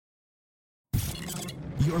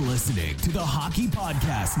You're listening to the Hockey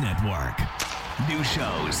Podcast Network. New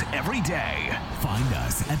shows every day. Find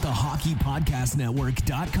us at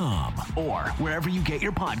thehockeypodcastnetwork.com or wherever you get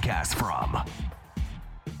your podcasts from.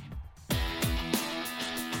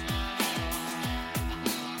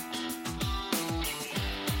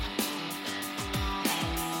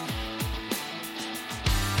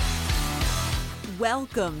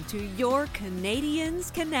 Welcome to your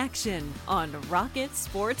Canadiens Connection on Rocket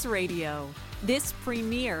Sports Radio. This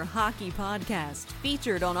premier hockey podcast,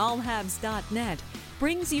 featured on allhabs.net,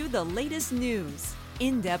 brings you the latest news,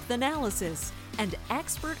 in-depth analysis, and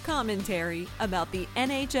expert commentary about the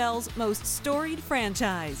NHL's most storied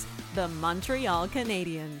franchise, the Montreal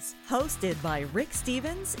Canadiens. Hosted by Rick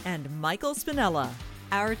Stevens and Michael Spinella.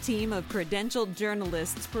 Our team of credentialed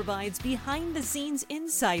journalists provides behind-the-scenes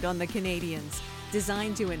insight on the Canadiens,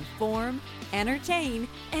 designed to inform, entertain,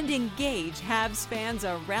 and engage Habs fans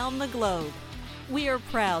around the globe. We are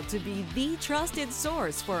proud to be the trusted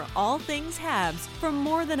source for all things Habs for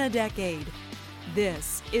more than a decade.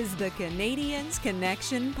 This is the Canadiens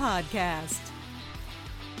Connection Podcast.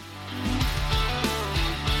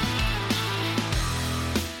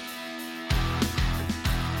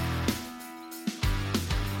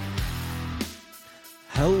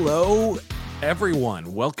 Hello,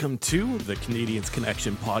 everyone. Welcome to the Canadiens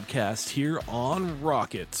Connection podcast here on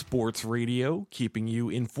Rocket Sports Radio, keeping you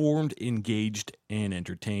informed, engaged, and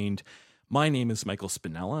entertained. My name is Michael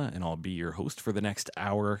Spinella, and I'll be your host for the next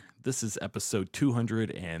hour. This is episode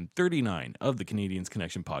 239 of the Canadiens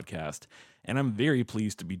Connection podcast, and I'm very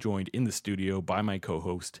pleased to be joined in the studio by my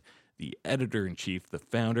co-host, the editor-in-chief, the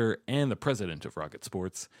founder, and the president of Rocket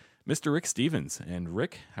Sports, Mr. Rick Stevens. And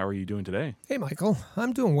Rick, how are you doing today? Hey, Michael.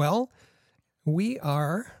 I'm doing well.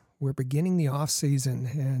 We're beginning the off season,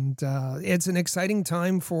 and it's an exciting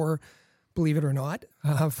time for, believe it or not,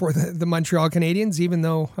 for the Montreal Canadiens. Even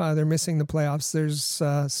though they're missing the playoffs, there's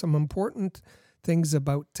some important things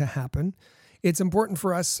about to happen. It's important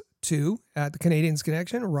for us too at the Canadiens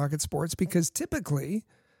Connection, Rocket Sports, because typically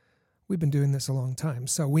we've been doing this a long time,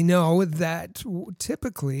 so we know that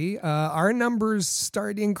typically our numbers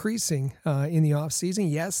start increasing in the off season.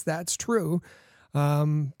 Yes, that's true.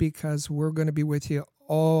 Because we're going to be with you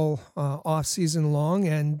all off season long,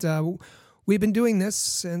 and we've been doing this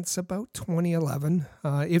since about 2011.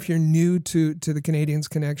 If you're new to the Canadiens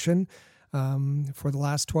Connection, for the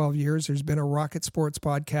last 12 years, there's been a Rocket Sports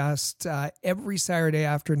podcast every Saturday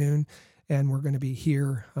afternoon, and we're going to be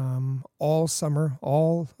here all summer,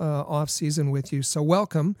 all off season with you. So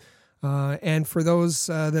welcome, and for those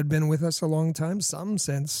that have been with us a long time, some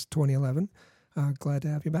since 2011, glad to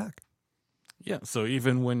have you back. Yeah, so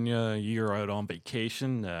even when you're out on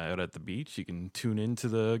vacation, out at the beach, you can tune into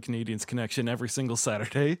the Canadiens Connection every single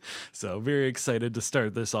Saturday. So very excited to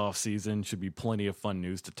start this off season. Should be plenty of fun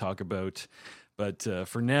news to talk about. But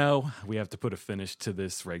for now, we have to put a finish to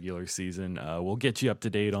this regular season. We'll get you up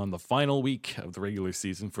to date on the final week of the regular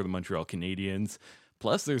season for the Montreal Canadiens.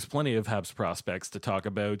 Plus, there's plenty of Habs prospects to talk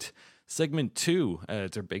about. Segment 2,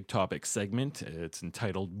 it's our big topic segment. It's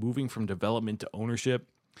entitled Moving from Development to Ownership.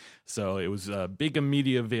 So it was a big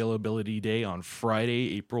media availability day on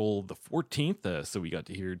Friday, April the 14th. So we got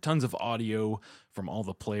to hear tons of audio from all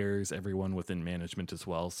the players, everyone within management as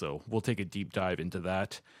well. So we'll take a deep dive into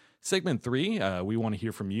that. Segment 3, we want to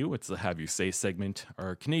hear from you. It's the Have You Say segment.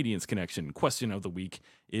 Our Canadiens Connection question of the week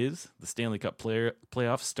is, the Stanley Cup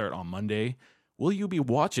playoffs start on Monday. Will you be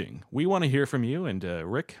watching? We want to hear from you. And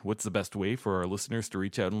Rick, what's the best way for our listeners to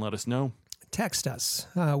reach out and let us know? Text us.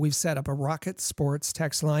 We've set up a Rocket Sports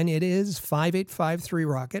text line. It is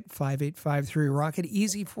 5853-ROCKET, 5853-ROCKET.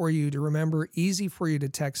 Easy for you to remember, easy for you to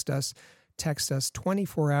text us. Text us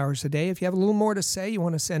 24 hours a day. If you have a little more to say, you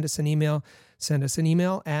want to send us an email, send us an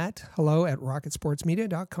email at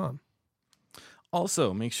hello@rocketsportsmedia.com.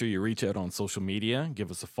 Also, make sure you reach out on social media.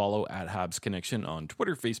 Give us a follow at Habs Connection on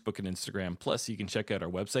Twitter, Facebook, and Instagram. Plus, you can check out our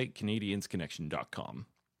website, canadiensconnection.com.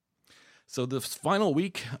 So this final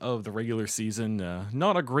week of the regular season,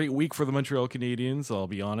 not a great week for the Montreal Canadiens, I'll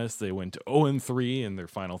be honest. They went 0-3 in their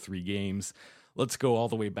final 3 games. Let's go all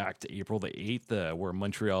the way back to April the 8th, where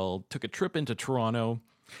Montreal took a trip into Toronto,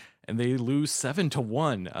 and they lose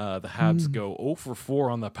 7-1. The Habs go 0-4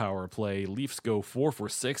 on the power play. Leafs go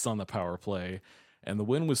 4-6 on the power play. And the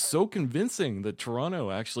win was so convincing that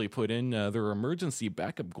Toronto actually put in their emergency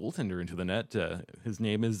backup goaltender into the net. His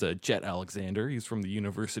name is Jet Alexander. He's from the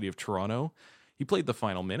University of Toronto. He played the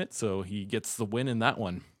final minute, so he gets the win in that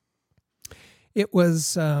one. It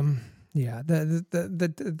was, the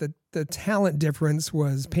talent difference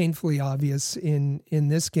was painfully obvious in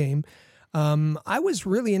this game. I was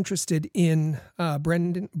really interested in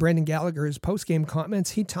Brendan Gallagher's post-game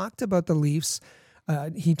comments. He talked about the Leafs.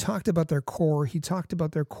 He talked about their core. He talked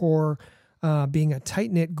about their core being a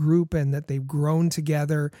tight-knit group and that they've grown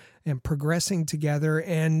together and progressing together.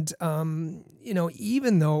 And,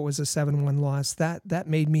 even though it was a 7-1 loss, that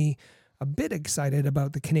made me a bit excited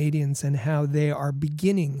about the Canadiens and how they are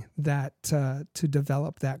beginning that to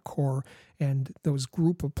develop that core, and those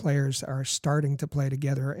group of players are starting to play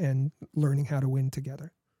together and learning how to win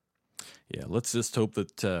together. Yeah, let's just hope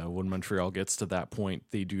that when Montreal gets to that point,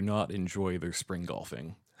 they do not enjoy their spring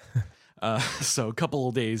golfing. So a couple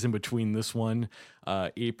of days in between this one,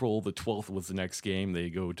 April the 12th was the next game.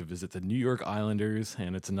 They go to visit the New York Islanders,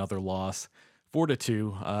 and it's another loss.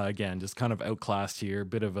 4-2, again, just kind of outclassed here.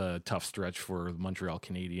 Bit of a tough stretch for the Montreal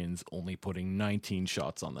Canadiens, only putting 19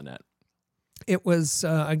 shots on the net. It was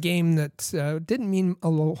a game that didn't mean a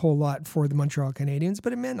whole lot for the Montreal Canadiens,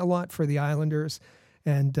 but it meant a lot for the Islanders,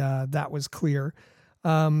 and that was clear.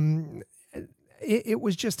 It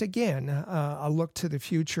was just, again, a look to the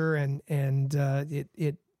future, and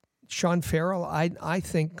Sean Farrell, I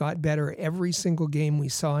think, got better every single game we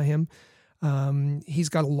saw him. He's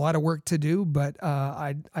got a lot of work to do, but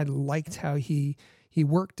I liked how he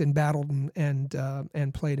worked and battled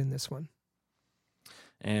and played in this one.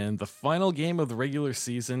 And the final game of the regular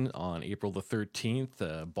season on April the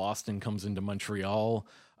 13th, Boston comes into Montreal.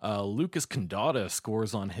 Lucas Condotta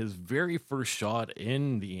scores on his very first shot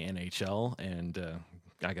in the NHL, and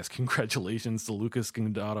I guess congratulations to Lucas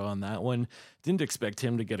Condotta on that one. Didn't expect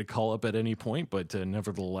him to get a call-up at any point, but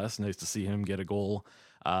nevertheless, nice to see him get a goal.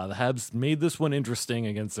 The Habs made this one interesting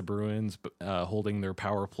against the Bruins, holding their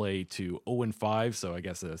power play to 0-5, so I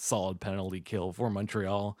guess a solid penalty kill for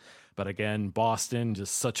Montreal. But again, Boston,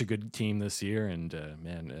 just such a good team this year, and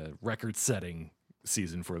a record-setting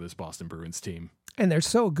season for this Boston Bruins team. And they're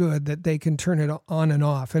so good that they can turn it on and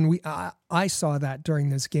off. And I saw that during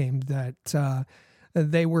this game, that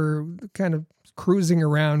they were kind of cruising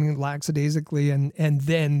around lackadaisically, and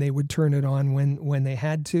then they would turn it on when they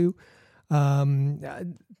had to.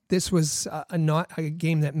 This was not a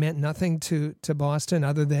game that meant nothing to Boston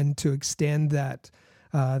other than to extend that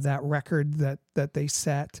record that they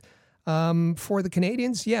set. For the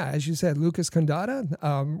Canadiens, yeah, as you said, Lucas Condotta,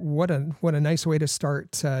 what a nice way to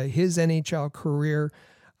start his NHL career.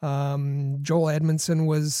 Joel Edmondson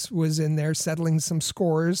was in there settling some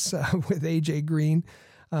scores with AJ Green,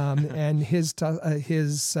 and his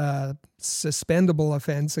suspendable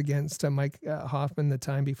offense against Mike Hoffman the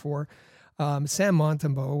time before. Sam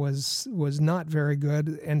Montembeault was not very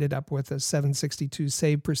good, ended up with a .762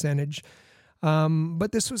 save percentage.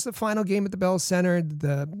 But this was the final game at the Bell Center.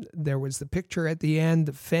 There was the picture at the end.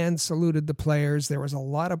 The fans saluted the players. There was a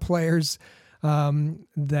lot of players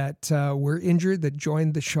that were injured that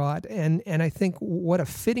joined the shot. And I think what a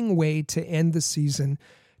fitting way to end the season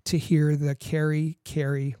to hear the Carey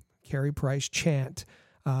Price chant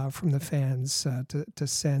from the fans to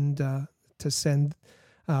send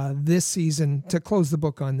this season, to close the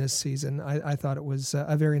book on this season. I thought it was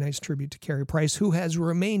a very nice tribute to Carey Price, who has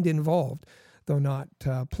remained involved, though not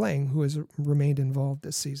playing, who has remained involved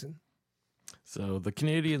this season. So the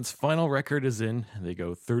Canadiens' final record is in. They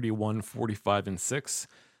go 31-45-6.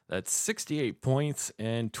 That's 68 points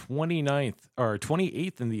and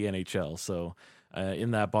 28th in the NHL. So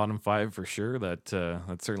in that bottom five for sure. That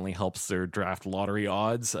certainly helps their draft lottery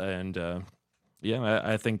odds. And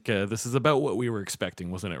I think this is about what we were expecting,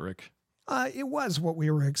 wasn't it, Rick? It was what we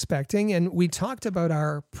were expecting, and we talked about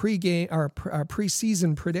our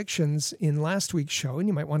preseason predictions in last week's show, and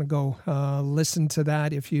you might want to go listen to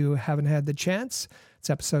that if you haven't had the chance. It's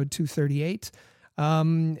episode 238.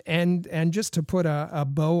 And just to put a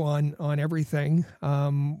bow on everything,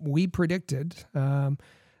 we predicted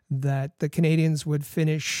that the Canadiens would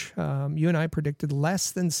finish, you and I predicted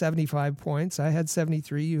less than 75 points. I had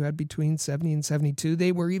 73, you had between 70 and 72.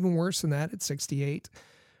 They were even worse than that at 68.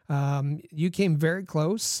 You came very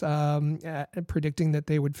close at predicting that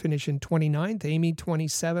they would finish in 29th. Amy,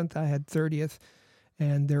 27th. I had 30th.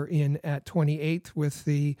 And they're in at 28th with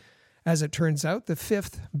as it turns out, the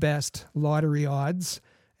fifth best lottery odds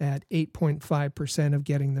at 8.5% of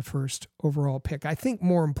getting the first overall pick. I think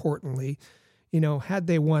more importantly, had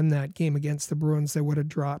they won that game against the Bruins, they would have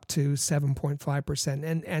dropped to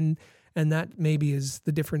 7.5%. And that maybe is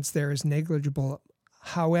the difference there is negligible.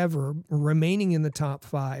 However, remaining in the top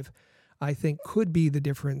five, I think, could be the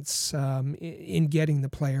difference in getting the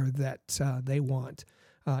player that they want,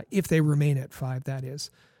 if they remain at 5, that is.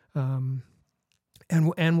 And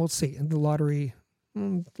we'll see. The lottery,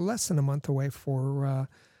 less than a month away for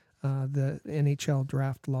the NHL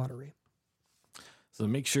draft lottery. So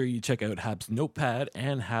make sure you check out Habs Notepad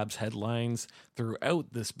and Habs headlines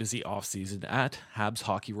throughout this busy offseason at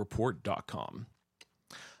habshockeyreport.com.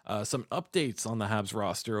 Some updates on the Habs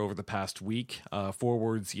roster over the past week.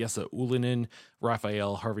 Forwards Jesse Ullinen,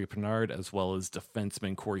 Raphael Harvey-Pinard, as well as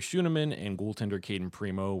defenseman Corey Schooneman and goaltender Caden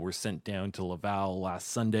Primo were sent down to Laval last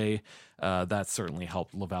Sunday. That certainly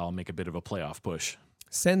helped Laval make a bit of a playoff push.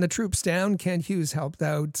 Send the troops down. Kent Hughes helped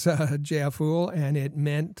out JF Uhl, and it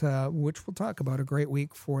meant, which we'll talk about, a great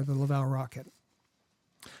week for the Laval Rocket.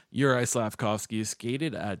 Juraj Slavkovsky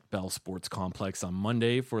skated at Bell Sports Complex on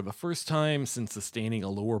Monday for the first time since sustaining a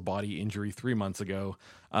lower body injury 3 months ago.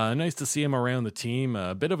 Nice to see him around the team.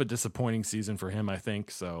 A bit of a disappointing season for him, I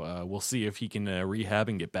think. So we'll see if he can rehab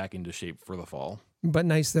and get back into shape for the fall. But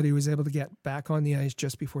nice that he was able to get back on the ice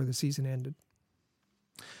just before the season ended.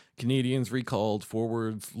 Canadiens recalled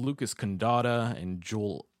forwards Lucas Condata and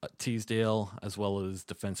Joel Teasdale, as well as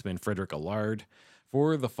defenseman Frederick Allard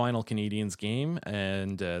for the final Canadiens game,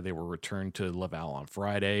 and they were returned to Laval on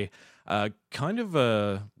Friday. Kind of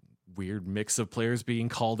a weird mix of players being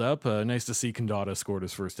called up. Nice to see Condata scored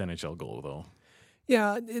his first NHL goal, though.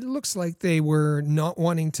 Yeah, it looks like they were not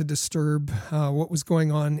wanting to disturb what was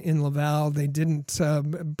going on in Laval. They didn't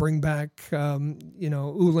bring back,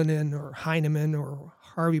 Ullinen or Heineman or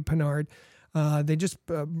Harvey-Pinard. They just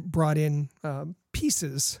brought in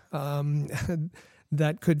pieces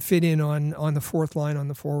that could fit in on the fourth line, on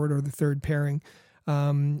the forward or the third pairing.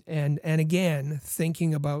 And again,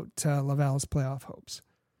 thinking about Laval's playoff hopes.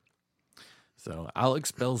 So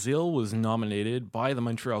Alex Belzile was nominated by the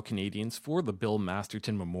Montreal Canadiens for the Bill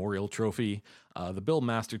Masterton Memorial Trophy. The Bill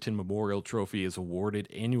Masterton Memorial Trophy is awarded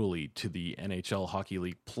annually to the NHL Hockey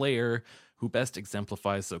League player who best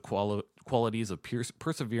exemplifies the qualities of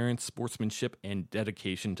perseverance, sportsmanship, and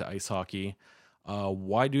dedication to ice hockey.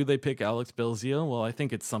 Why do they pick Alex Belzile? Well, I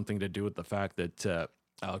think it's something to do with the fact that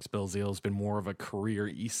Alex Belzile has been more of a career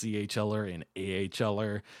ECHLer and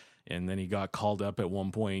AHLer. And then he got called up at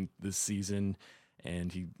one point this season,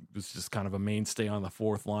 and he was just kind of a mainstay on the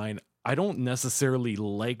fourth line. I don't necessarily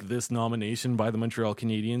like this nomination by the Montreal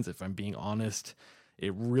Canadiens, if I'm being honest.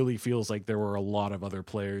 It really feels like there were a lot of other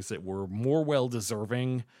players that were more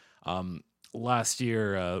well-deserving. Last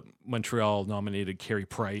year, Montreal nominated Carey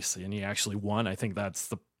Price, and he actually won. I think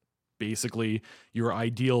that's basically your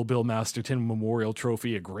ideal Bill Masterton Memorial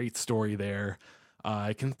Trophy, a great story there.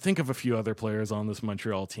 I can think of a few other players on this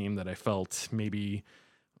Montreal team that I felt maybe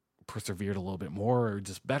persevered a little bit more, or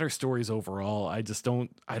just better stories overall. I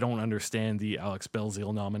don't understand the Alex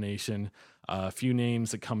Belzile nomination. A few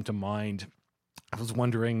names that come to mind. I was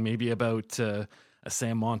wondering maybe about a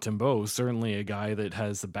Sam Montembeault, certainly a guy that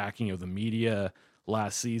has the backing of the media.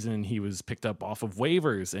 Last season, he was picked up off of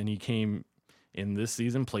waivers, and he came in this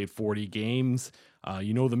season, played 40 games.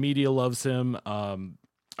 The media loves him.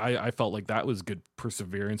 I felt like that was good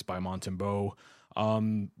perseverance by Montembeault.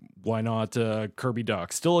 Why not Kirby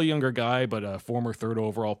Dach? Still a younger guy, but a former third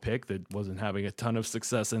overall pick that wasn't having a ton of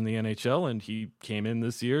success in the NHL, and he came in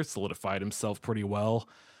this year, solidified himself pretty well.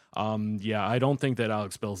 I don't think that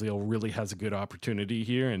Alex Belzile really has a good opportunity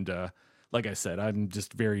here, and like I said, I'm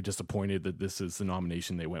just very disappointed that this is the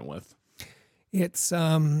nomination they went with. It's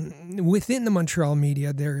within the Montreal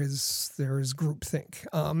media, there is groupthink.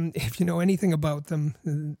 If you know anything about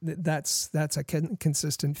them, that's a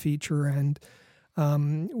consistent feature. And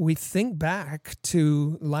we think back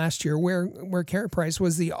to last year where Carey Price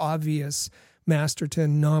was the obvious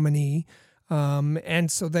Masterton nominee. And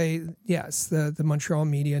so the Montreal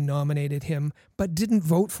media nominated him, but didn't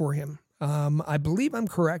vote for him. I believe I'm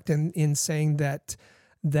correct in saying that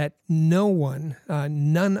none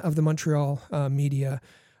of the Montreal media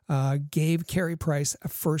gave Carey Price a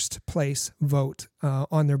first place vote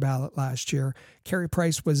on their ballot last year. Carey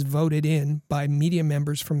Price was voted in by media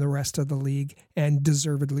members from the rest of the league, and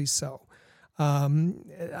deservedly so. I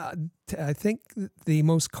think the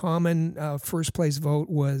most common first place vote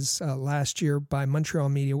was last year by Montreal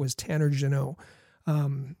media was Tanner Jeannot.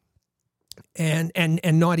 And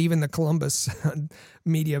not even the Columbus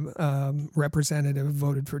media representative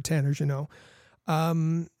voted for Tanner Jeannot.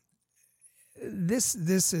 This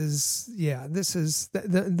is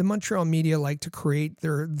the Montreal media like to create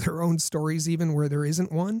their own stories even where there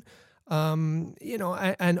isn't one.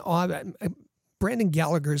 Brandon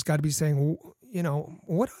Gallagher's got to be saying,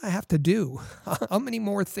 what do I have to do? How many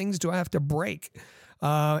more things do I have to break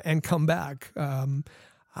and come back?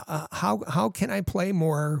 How can I play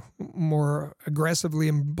more aggressively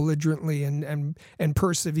and belligerently and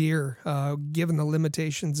persevere given the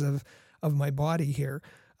limitations of my body here?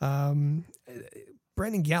 Brandon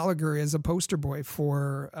Gallagher is a poster boy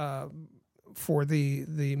for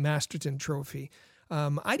the Masterton Trophy.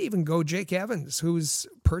 I'd even go Jake Evans, who's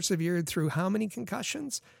persevered through how many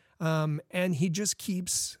concussions, and he just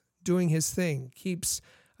keeps doing his thing. Keeps,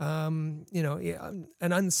 an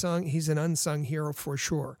unsung. He's an unsung hero for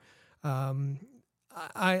sure. I'm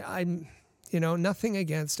nothing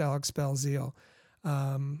against Alex Belzile.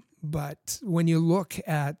 But when you look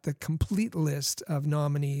at the complete list of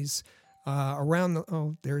nominees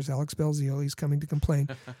there's Alex Belzile. He's coming to complain.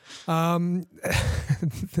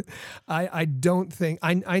 I don't think,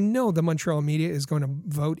 I know the Montreal media is going to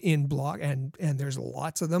vote in block, and there's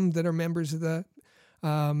lots of them that are members of the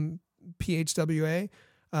PHWA.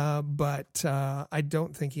 But I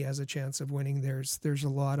don't think he has a chance of winning. There's a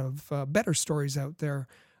lot of better stories out there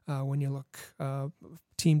when you look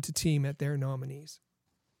team to team at their nominees.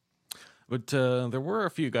 But there were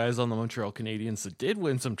a few guys on the Montreal Canadiens that did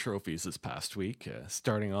win some trophies this past week.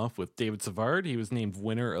 Starting off with David Savard, he was named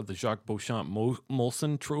winner of the Jacques Beauchamp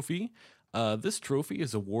Molson Trophy. This trophy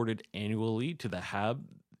is awarded annually to the Hab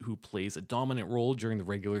who plays a dominant role during the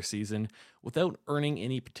regular season without earning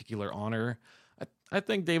any particular honor. I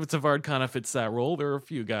think David Savard kind of fits that role. There are a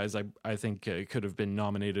few guys I think could have been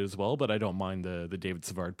nominated as well, but I don't mind the David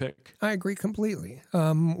Savard pick. I agree completely.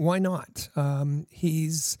 Why not?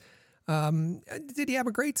 He's... did he have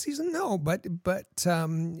a great season? No, but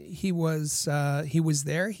he was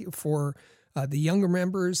there for the younger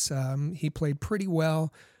members. He played pretty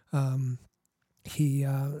well. I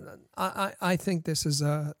think this is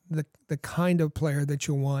the kind of player that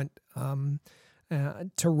you want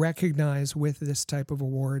to recognize with this type of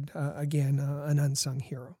award. Again, an unsung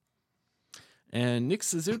hero. And Nick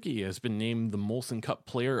Suzuki has been named the Molson Cup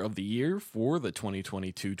Player of the Year for the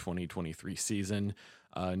 2022-2023 season.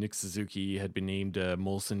 Nick Suzuki had been named a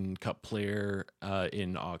Molson Cup player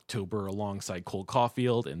in October alongside Cole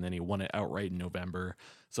Caulfield, and then he won it outright in November.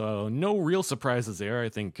 So no real surprises there. I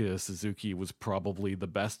think Suzuki was probably the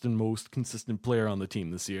best and most consistent player on the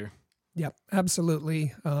team this year. Yep,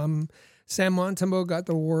 absolutely. Sam Montembeault got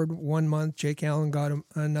the award 1 month. Jake Allen got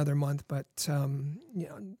another month. But,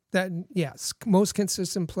 most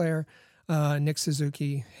consistent player, Nick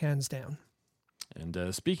Suzuki, hands down.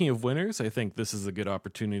 And speaking of winners, I think this is a good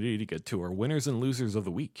opportunity to get to our winners and losers of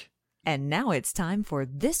the week. And now it's time for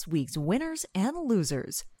this week's winners and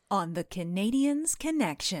losers on the Canadiens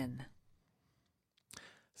Connection.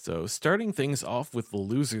 So starting things off with the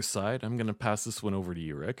losers side, I'm going to pass this one over to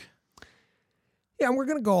you, Rick. Yeah, we're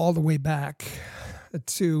going to go all the way back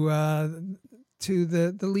to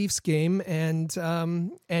the Leafs game, and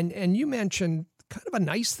you mentioned kind of a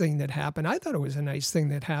nice thing that happened. I thought it was a nice thing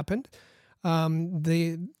that happened.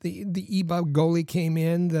 The EBUB goalie came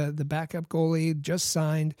in, the backup goalie just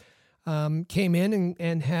signed, came in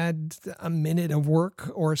and had a minute of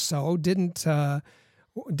work or so, didn't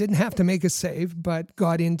have to make a save, but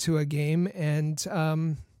got into a game, and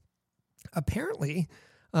apparently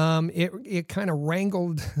it kind of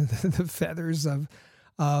wrangled the feathers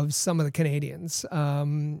of some of the Canadians.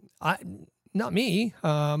 Not me.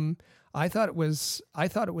 I thought it was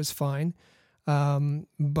fine.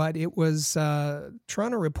 But it was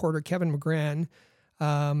Toronto reporter Kevin McGran,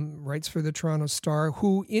 writes for the Toronto Star,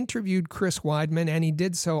 who interviewed Chris Weidman, and he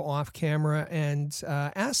did so off camera, and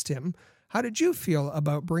asked him, how did you feel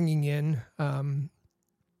about bringing in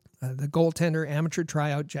the goaltender amateur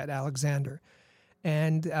tryout Jet Alexander?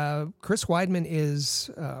 And Chris Weidman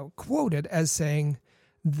is quoted as saying,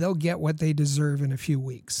 they'll get what they deserve in a few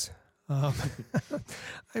weeks. I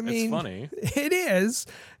mean, it's funny. It is.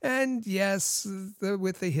 And yes,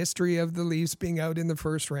 with the history of the Leafs being out in the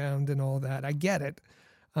first round and all that, I get it.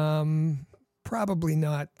 Probably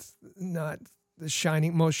not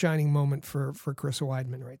the most shining moment for Chris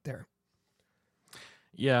Weidman right there.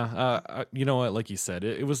 Yeah, you know what? Like you said,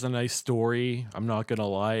 it was a nice story. I'm not gonna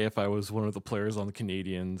lie. If I was one of the players on the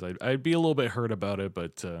Canadiens, I'd be a little bit hurt about it.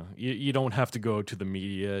 But you don't have to go to the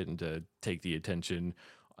media and take the attention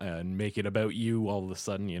and make it about you all of a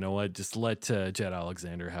sudden. You know what? Just let Jet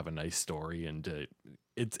Alexander have a nice story, and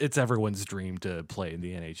it's everyone's dream to play in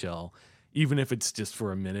the NHL, even if it's just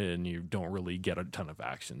for a minute and you don't really get a ton of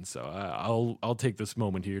action. So I'll take this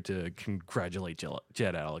moment here to congratulate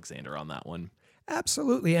Jet Alexander on that one.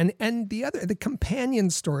 Absolutely. And the companion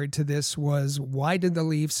story to this was, why did the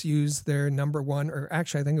Leafs use their number one, or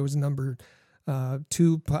actually I think it was number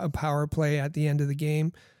 2 power play at the end of the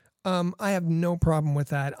game? I have no problem with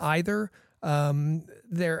that either.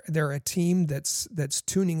 They're a team that's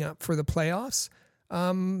tuning up for the playoffs.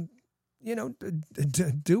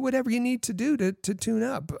 Do whatever you need to do to tune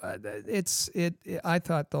up. I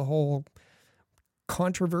thought the whole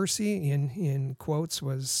controversy in quotes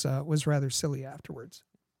was rather silly afterwards.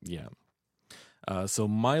 Yeah. So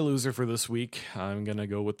my loser for this week, I'm going to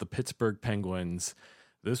go with the Pittsburgh Penguins.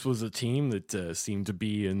 This was a team that seemed to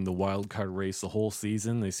be in the wild card race the whole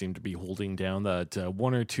season. They seemed to be holding down that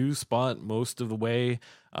 1 or 2 spot most of the way.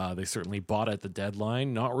 They certainly bought at the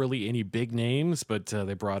deadline. Not really any big names, but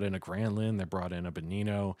they brought in a Granlund, they brought in a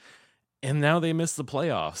Bonino, and now they missed the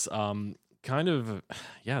playoffs.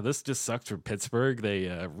 This just sucks for Pittsburgh.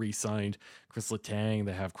 They re-signed Chris Letang.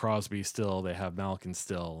 They have Crosby still. They have Malkin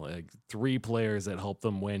still. 3 players that helped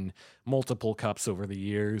them win multiple cups over the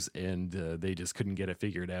years, and they just couldn't get it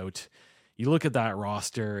figured out. You look at that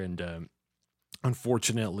roster, and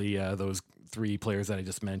unfortunately, those 3 players that I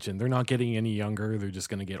just mentioned, they're not getting any younger. They're just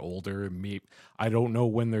going to get older. I don't know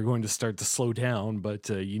when they're going to start to slow down, but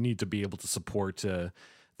you need to be able to support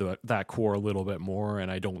that core a little bit more,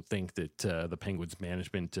 and I don't think that the Penguins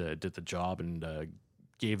management did the job and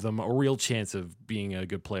gave them a real chance of being a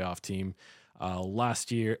good playoff team.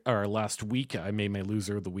 Last week, I made my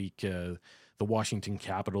loser of the week, the Washington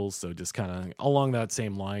Capitals. So just kind of along that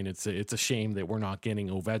same line, it's a shame that we're not getting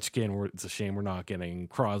Ovechkin. It's a shame we're not getting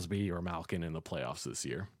Crosby or Malkin in the playoffs this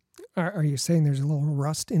year. Are you saying there's a little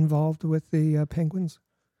rust involved with the Penguins?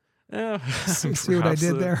 See what I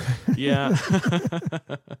did there? Yeah.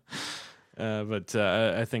 But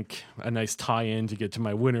I think a nice tie-in to get to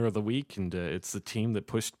my winner of the week, and it's the team that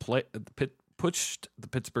pushed the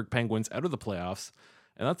Pittsburgh Penguins out of the playoffs,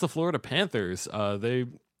 and that's the Florida Panthers. They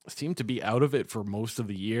seem to be out of it for most of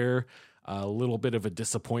the year. A little bit of a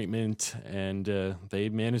disappointment, and they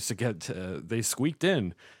managed to get they squeaked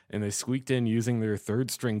in using their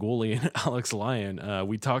 3rd-string goalie, Alex Lyon.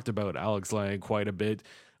 We talked about Alex Lyon quite a bit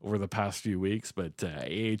over the past few weeks, but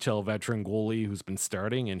AHL veteran goalie who's been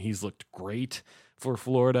starting, and he's looked great for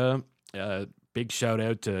Florida. Big shout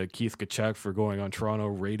out to Keith Tkachuk for going on Toronto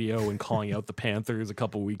radio and calling out the Panthers a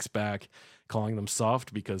couple weeks back, calling them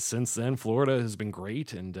soft, because since then Florida has been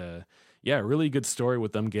great, and really good story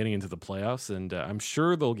with them getting into the playoffs, and I'm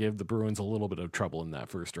sure they'll give the Bruins a little bit of trouble in that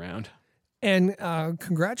first round. And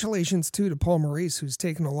congratulations, too, to Paul Maurice, who's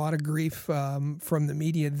taken a lot of grief from the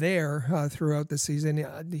media there throughout the season.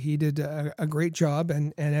 He did a great job.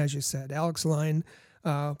 And as you said, Alex Lyon,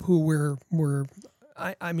 who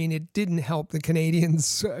it didn't help the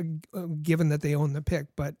Canadiens, given that they own the pick,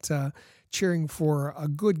 but cheering for a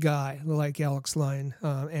good guy like Alex Lyon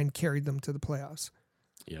and carried them to the playoffs.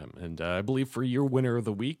 Yeah, and I believe for your winner of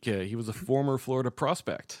the week, he was a former Florida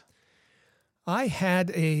prospect. I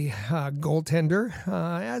had a goaltender,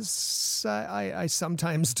 as I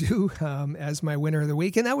sometimes do, as my winner of the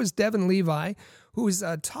week, and that was Devin Levi, who's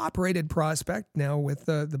a top-rated prospect now with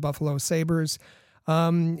the Buffalo Sabres.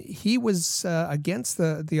 He was against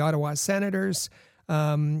the Ottawa Senators.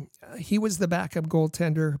 He was the backup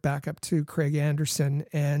goaltender, backup to Craig Anderson,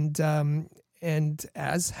 and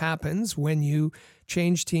as happens when you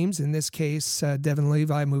change teams, in this case, Devin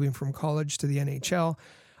Levi moving from college to the NHL,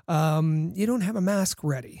 you don't have a mask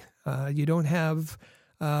ready. You don't have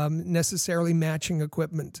necessarily matching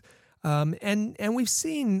equipment, and we've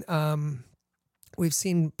seen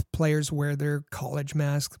players wear their college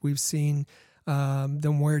masks. We've seen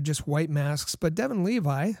them wear just white masks. But Devin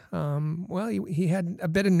Levi, he had a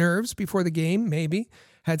bit of nerves before the game, maybe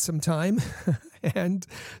had some time, and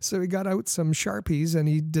so he got out some Sharpies and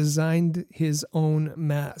he designed his own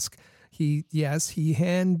mask. He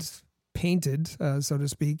hand painted, so to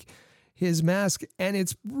speak, his mask, and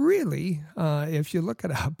it's really, if you look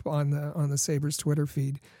it up on the Sabres Twitter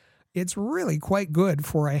feed, it's really quite good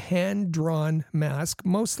for a hand-drawn mask,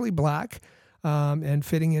 mostly black, and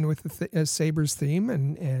fitting in with the Sabres theme,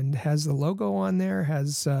 and has the logo on there,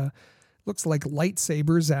 has looks like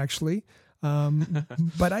lightsabers actually,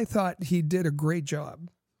 but I thought he did a great job.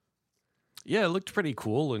 Yeah, it looked pretty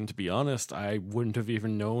cool, and to be honest, I wouldn't have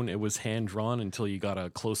even known it was hand-drawn until you got a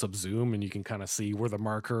close-up zoom, and you can kind of see where the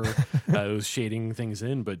marker was shading things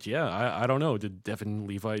in. But yeah, I don't know. Did Devin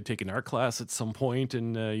Levi take an art class at some point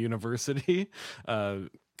in university? It'd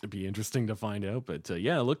be interesting to find out. But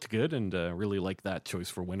it looked good, and really like that choice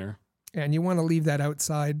for winner. And you want to leave that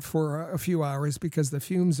outside for a few hours because the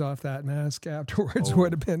fumes off that mask afterwards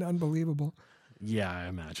would have been unbelievable. Yeah, I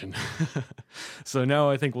imagine. So now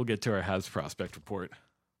I think we'll get to our Habs prospect report.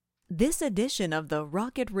 This edition of the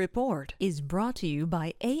Rocket Report is brought to you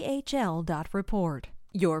by AHL.Report,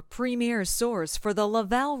 your premier source for the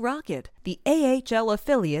Laval Rocket, the AHL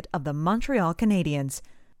affiliate of the Montreal Canadiens.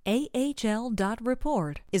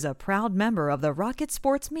 AHL.Report is a proud member of the Rocket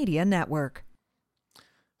Sports Media Network.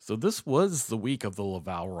 So this was the week of the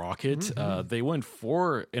Laval Rocket. Mm-hmm. They went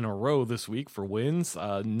 4 in a row this week for wins.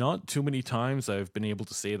 Not too many times I've been able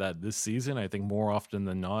to say that this season. I think more often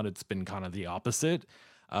than not, it's been kind of the opposite.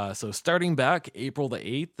 So starting back April the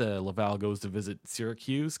 8th, Laval goes to visit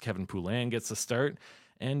Syracuse. Kevin Poulin gets a start.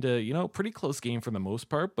 And, pretty close game for the most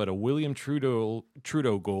part, but a William Trudeau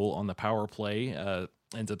goal on the power play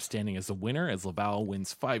ends up standing as the winner as Laval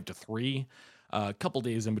wins 5-3. A couple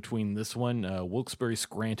days in between this one, Wilkes-Barre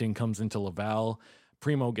Scranton comes into Laval.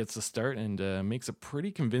 Primo gets the start and makes a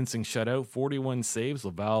pretty convincing shutout. 41 saves.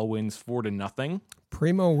 Laval wins 4-0.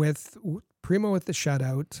 Primo with the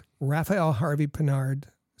shutout. Raphael Harvey-Pinard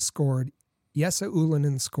scored. Jesse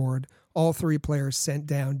Ullinen scored. All three players sent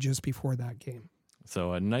down just before that game.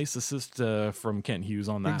 So a nice assist from Kent Hughes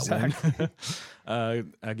on that Exactly.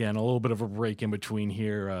 one. Again, a little bit of a break in between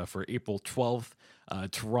here for April 12th.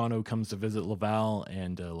 Toronto comes to visit Laval,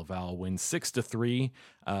 and Laval wins 6-3.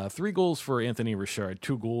 3 goals for Anthony Richard,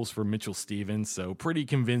 2 goals for Mitchell Stevens. So pretty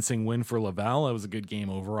convincing win for Laval. That was a good game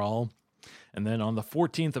overall. And then on the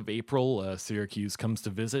 14th of April, Syracuse comes to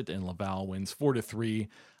visit, and Laval wins 4-3.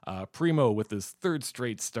 Primo with his third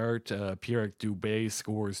straight start. Pierre Dubé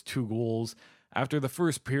scores 2 goals. After the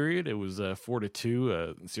first period, it was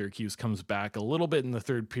 4-2. Syracuse comes back a little bit in the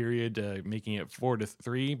third period, making it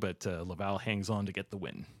 4-3, but Laval hangs on to get the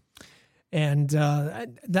win. And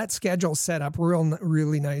that schedule set up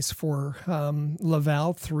really nice for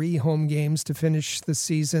Laval. 3 home games to finish the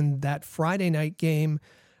season. That Friday night game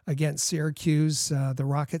against Syracuse, the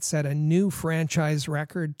Rockets set a new franchise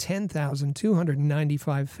record,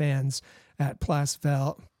 10,295 fans at Place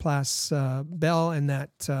Bell, and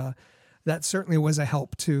that certainly was a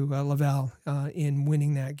help to Laval in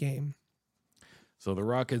winning that game. So the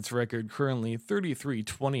Rockets' record currently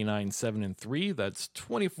 33-29-7-3. That's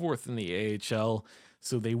 24th in the AHL.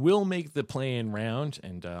 So they will make the play-in round.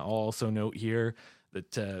 And I'll also note here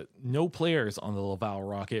that no players on the Laval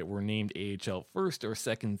Rocket were named AHL first or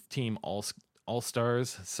second team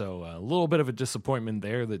All-Stars. So a little bit of a disappointment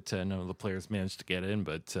there that none of the players managed to get in.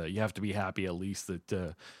 But you have to be happy at least that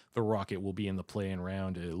the Rocket will be in the play-in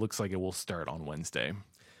round. It looks like it will start on Wednesday.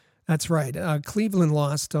 That's right. Cleveland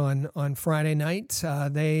lost on Friday night.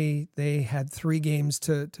 They had 3 games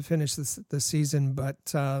to finish the season, but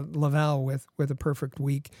Laval with a perfect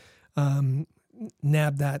week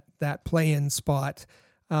nabbed that play-in spot,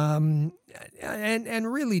 and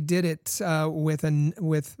really did it with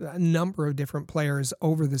a number of different players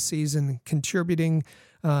over the season contributing.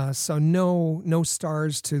 So no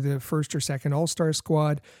stars to the first or second All-Star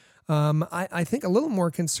squad. I think a little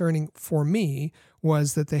more concerning for me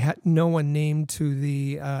was that they had no one named to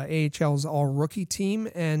the AHL's all-rookie team,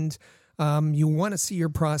 and you want to see your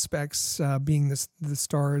prospects being the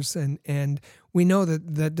stars, and we know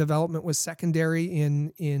that the development was secondary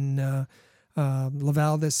in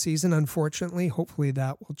Laval this season. Unfortunately, hopefully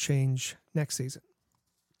that will change next season.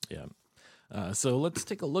 Yeah. So let's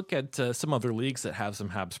take a look at some other leagues that have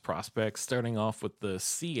some Habs prospects, starting off with the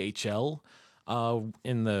CHL.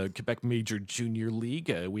 In the Quebec Major Junior League,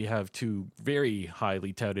 we have 2 very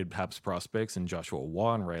highly touted Habs prospects in Joshua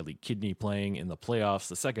Waugh and Riley Kidney playing in the playoffs.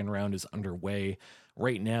 The second round is underway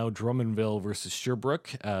right now. Drummondville versus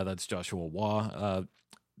Sherbrooke. That's Joshua Waugh.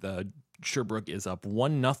 The Sherbrooke is up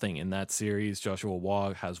 1-0 in that series. Joshua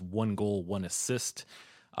Waugh has 1 goal, 1 assist.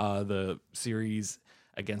 The series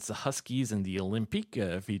against the Huskies in the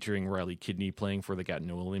Olympique, featuring Riley Kidney playing for the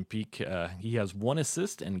Gatineau Olympique. He has 1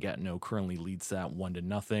 assist, and Gatineau currently leads that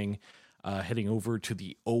 1-0. Heading over to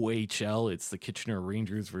the OHL, it's the Kitchener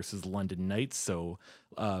Rangers versus London Knights. So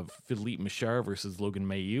Philippe Michard versus Logan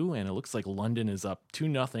Mailloux, and it looks like London is up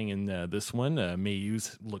 2-0 in this one.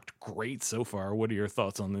 Mailloux's looked great so far. What are your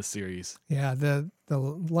thoughts on this series? Yeah, the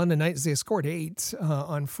London Knights, they scored 8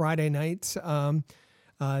 on Friday night.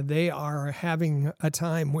 They are having a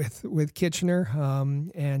time with Kitchener,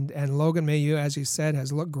 and Logan Mailloux, as you said,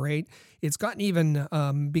 has looked great. It's gotten even,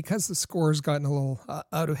 because the score's gotten a little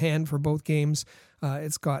out of hand for both games,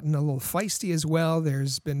 it's gotten a little feisty as well.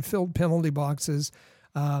 There's been filled penalty boxes,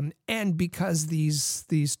 and because these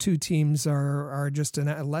 2 teams are just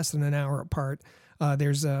less than an hour apart,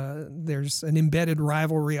 there's an embedded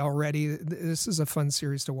rivalry already. This is a fun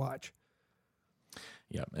series to watch.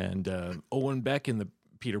 Yeah, and Owen Beck in the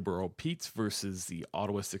Peterborough Petes versus the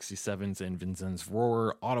Ottawa 67s and Vincennes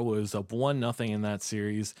Roar. Ottawa is up 1-0 in that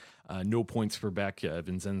series. No points for Beck.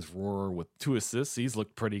 Vincennes Roar with 2 assists. He's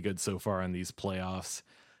looked pretty good so far in these playoffs.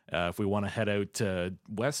 If we want to head out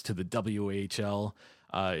west to the WHL,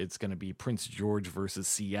 it's going to be Prince George versus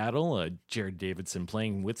Seattle. Jared Davidson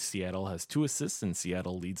playing with Seattle has 2 assists, and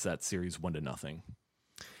Seattle leads that series 1-0.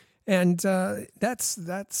 And that's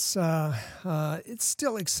it's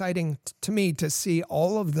still exciting to me to see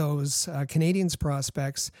all of those Canadiens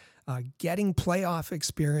prospects getting playoff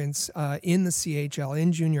experience in the CHL,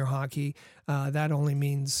 in junior hockey. That only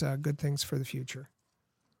means good things for the future.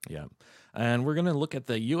 Yeah. And we're going to look at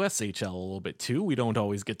the USHL a little bit too. We don't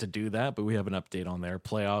always get to do that, but we have an update on their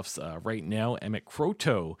playoffs. Right now, Emmett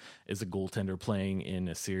Croteau is a goaltender playing in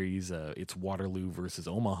a series. It's Waterloo versus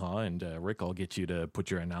Omaha. And Rick, I'll get you to put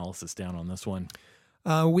your analysis down on this one.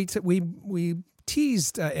 We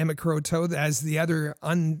teased Emmett Croteau as the other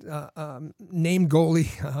unnamed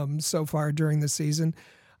goalie so far during the season.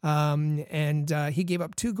 And he gave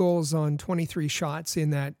up 2 goals on 23 shots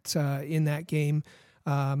in that game.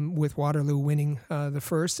 With Waterloo winning the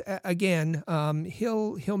first. Again,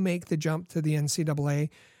 he'll make the jump to the NCAA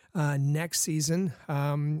next season,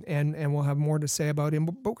 and we'll have more to say about him.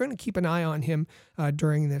 But we're going to keep an eye on him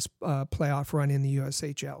during this playoff run in the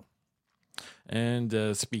USHL.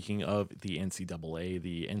 And speaking of the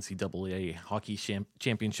NCAA Hockey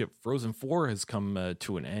Championship Frozen Four has come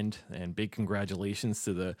to an end, and big congratulations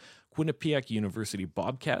to the Quinnipiac University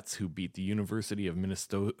Bobcats, who beat the University of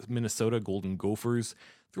Minnesota Golden Gophers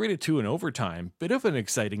 3-2 in overtime. Bit of an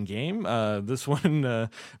exciting game. This one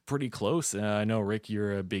pretty close. I know, Rick,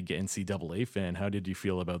 you're a big NCAA fan. How did you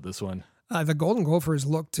feel about this one? The Golden Gophers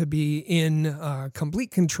look to be in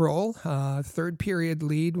complete control. Third period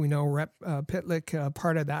lead. We know Rep Pitlick,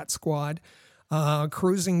 part of that squad,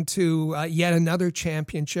 cruising to yet another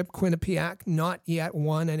championship. Quinnipiac not yet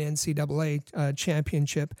won an NCAA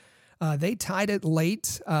championship. They tied it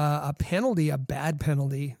late. A bad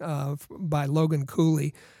penalty by Logan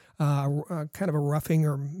Cooley, kind of a roughing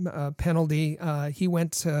or penalty. He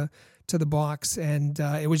went to the box, and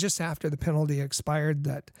it was just after the penalty expired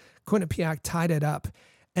that Quinnipiac tied it up.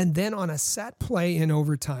 And then on a set play in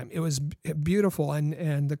overtime, it was beautiful.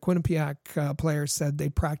 And the Quinnipiac players said they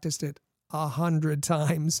practiced it 100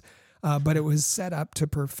 times, but it was set up to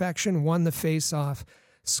perfection, won the face-off,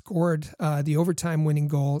 scored the overtime winning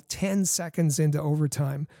goal 10 seconds into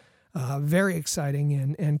overtime. Very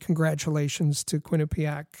exciting, and congratulations to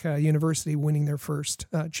Quinnipiac University winning their first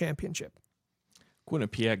championship.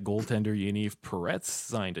 Quinnipiac goaltender Yaniv Peretz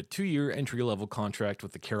signed a 2-year entry-level contract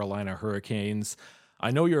with the Carolina Hurricanes.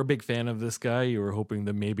 I know you're a big fan of this guy. You were hoping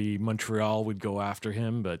that maybe Montreal would go after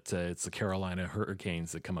him, but it's the Carolina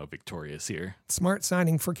Hurricanes that come out victorious here. Smart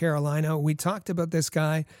signing for Carolina. We talked about this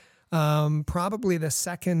guy, probably the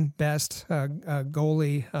second best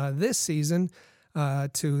goalie this season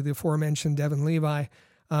to the aforementioned Devin Levi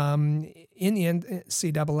in the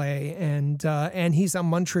NCAA, and he's a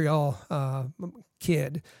Montreal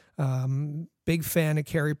kid, big fan of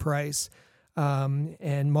Carey Price,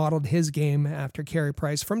 and modeled his game after Carey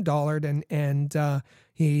Price from Dollard, and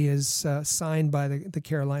he is signed by the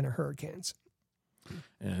Carolina Hurricanes.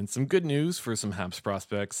 And some good news for some Habs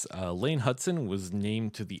prospects. Lane Hudson was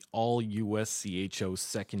named to the All-USCHO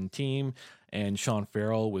second team, and Sean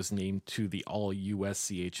Farrell was named to the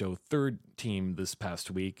All-USCHO third team this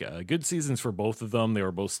past week. Good seasons for both of them. They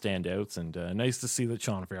were both standouts, and nice to see that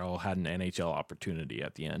Sean Farrell had an NHL opportunity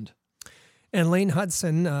at the end. And Lane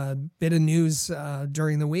Hudson, bit of news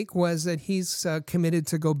during the week was that he's committed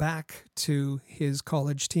to go back to his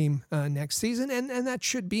college team next season, and that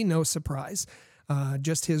should be no surprise.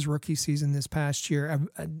 Just his rookie season this past year,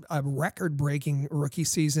 a record-breaking rookie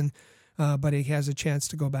season, but he has a chance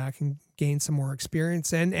to go back and gain some more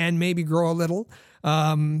experience and maybe grow a little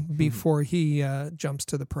before he jumps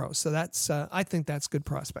to the pros. So I think that's good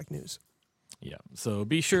prospect news. Yeah, so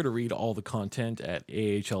be sure to read all the content at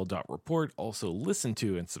ahl.report. Also listen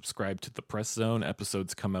to and subscribe to the Press Zone.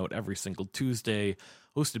 Episodes come out every single Tuesday,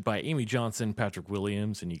 hosted by Amy Johnson, Patrick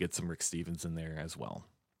Williams, and you get some Rick Stevens in there as well.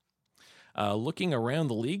 Looking around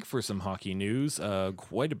the league for some hockey news,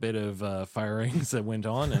 quite a bit of firings that went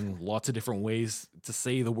on and lots of different ways to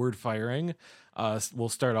say the word firing. We'll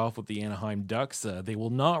start off with the Anaheim Ducks. They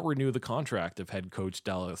will not renew the contract of head coach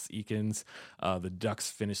Dallas Eakins. The Ducks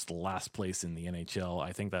finished last place in the NHL.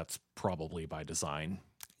 I think that's probably by design.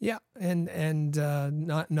 Yeah, and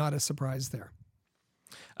not a surprise there.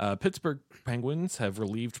 Pittsburgh Penguins have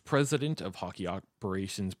relieved President of Hockey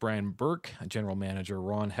Operations Brian Burke, General Manager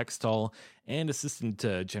Ron Hextall, and Assistant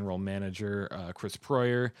General Manager Chris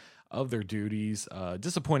Proyer of their duties.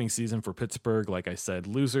 Disappointing season for Pittsburgh. Like I said,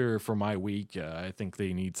 loser for my week. I think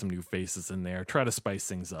they need some new faces in there. Try to spice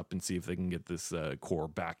things up and see if they can get this core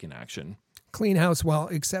back in action. Clean house, well,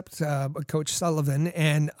 except Coach Sullivan.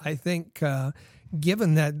 And I think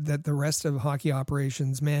given that the rest of hockey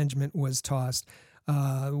operations management was tossed,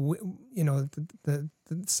 the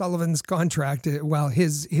Sullivan's contract, well,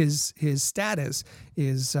 his status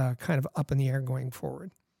is kind of up in the air going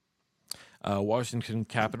forward. Washington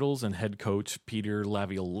Capitals and head coach Peter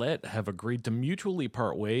Laviolette have agreed to mutually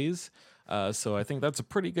part ways. So I think that's a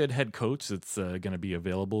pretty good head coach that's going to be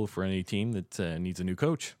available for any team that needs a new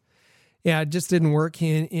coach. Yeah, it just didn't work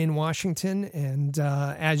in Washington. And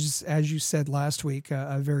as you said last week,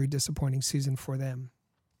 a very disappointing season for them.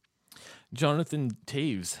 Jonathan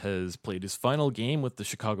Toews has played his final game with the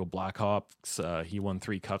Chicago Blackhawks. He won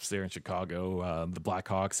 3 cups there in Chicago. The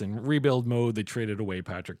Blackhawks, in rebuild mode, they traded away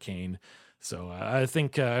Patrick Kane. So I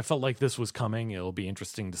think I felt like this was coming. It'll be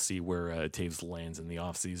interesting to see where Toews lands in the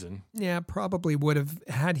offseason. Yeah, probably would have,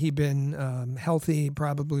 had he been healthy,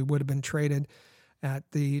 probably would have been traded at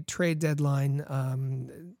the trade deadline.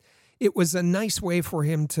 It was a nice way for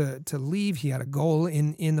him to leave. He had a goal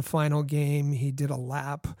in the final game. He did a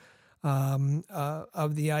lap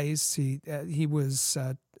of the ice. He was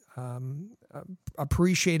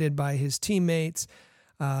appreciated by his teammates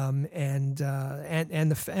and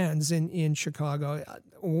the fans in Chicago.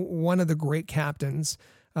 One of the great captains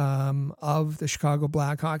of the Chicago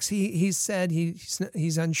Blackhawks. He said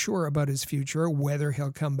he's unsure about his future, whether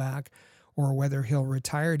he'll come back or whether he'll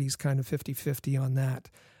retire. He's kind of 50-50 on that.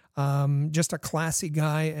 Just a classy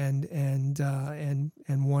guy and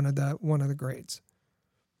one of the greats.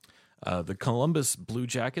 The Columbus Blue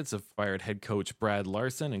Jackets have fired head coach Brad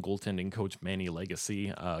Larson and goaltending coach Manny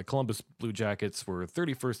Legacy. Columbus Blue Jackets were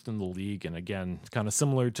 31st in the league, and again, kind of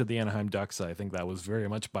similar to the Anaheim Ducks. I think that was very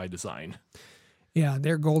much by design. Yeah,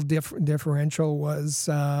 their goal differential was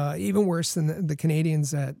even worse than the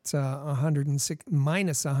Canadiens at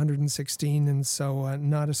minus 116, and so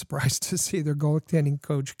not a surprise to see their goaltending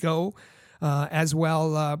coach go as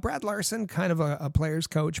well. Brad Larson, kind of a player's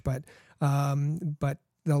coach, but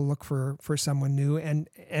they'll look for someone new. And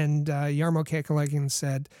Jarmo Kekalainen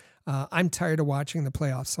said, "I'm tired of watching the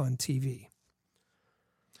playoffs on TV."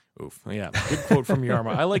 Oof, yeah, good quote from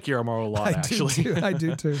Jarmo. I like Jarmo a lot, actually. I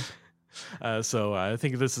do too. So I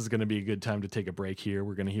think this is going to be a good time to take a break here.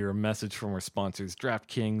 We're going to hear a message from our sponsors,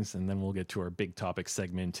 DraftKings, and then we'll get to our big topic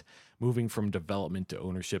segment, moving from development to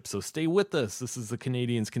ownership. So stay with us. This is the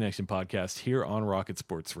Canadiens Connection podcast here on Rocket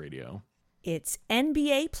Sports Radio. It's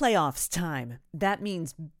NBA playoffs time. That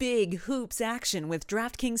means big hoops action with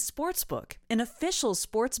DraftKings Sportsbook, an official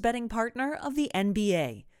sports betting partner of the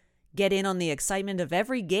NBA. Get in on the excitement of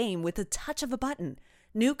every game with the touch of a button.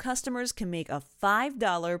 New customers can make a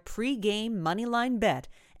 $5 pre-game moneyline bet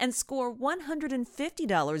and score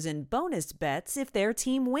 $150 in bonus bets if their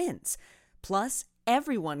team wins. Plus,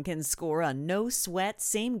 everyone can score a no-sweat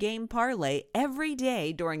same-game parlay every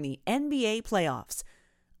day during the NBA playoffs.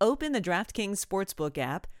 Open the DraftKings Sportsbook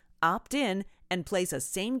app, opt in, and place a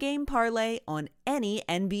same-game parlay on any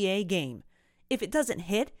NBA game. If it doesn't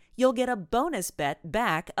hit, you'll get a bonus bet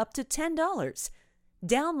back up to $10.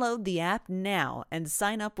 Download the app now and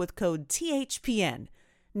sign up with code THPN.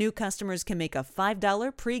 New customers can make a $5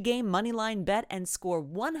 pregame moneyline bet and score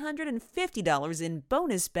 $150 in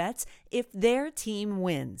bonus bets if their team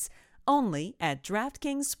wins. Only at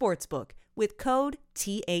DraftKings Sportsbook with code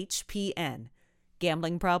THPN.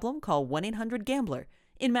 Gambling problem? Call 1-800-GAMBLER.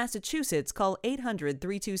 In Massachusetts, call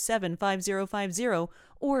 800-327-5050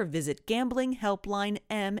 or visit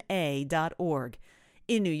gamblinghelplinema.org.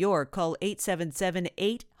 In New York, call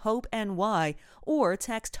 877-8-HOPE-NY or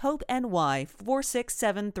text HOPE-NY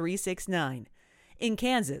 467-369. In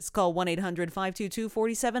Kansas, call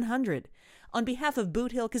 1-800-522-4700. On behalf of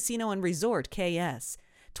Boot Hill Casino and Resort, KS.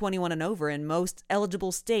 21 and over in most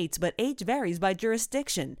eligible states, but age varies by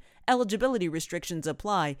jurisdiction. Eligibility restrictions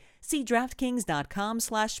apply. See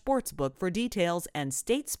DraftKings.com/sportsbook for details and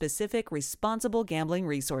state-specific responsible gambling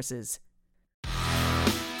resources.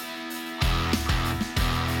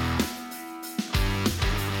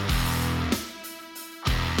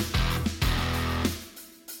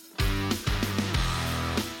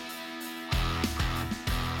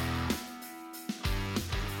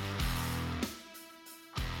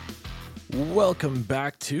 Welcome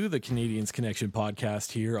back to the Canadiens Connection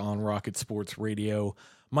podcast here on Rocket Sports Radio.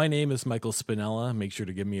 My name is Michael Spinella. Make sure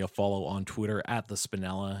to give me a follow on Twitter at the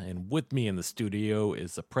Spinella. And with me in the studio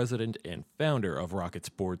is the president and founder of Rocket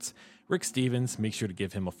Sports, Rick Stevens. Make sure to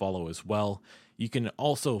give him a follow as well. You can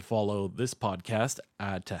also follow this podcast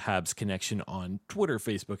at Habs Connection on Twitter,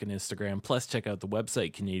 Facebook, and Instagram. Plus, check out the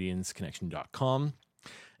website, CanadiensConnection.com.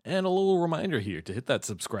 And a little reminder here to hit that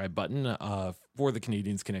subscribe button for the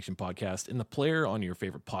Canadiens Connection podcast in the player on your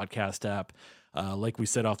favorite podcast app. Like we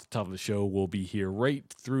said off the top of the show, we'll be here right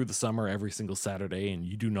through the summer every single Saturday, and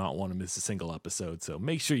you do not want to miss a single episode. So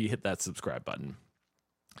make sure you hit that subscribe button.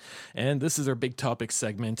 And this is our big topic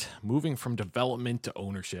segment, moving from development to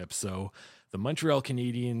ownership. So The Montreal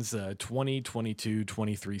Canadiens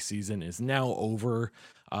 2022-23 season is now over.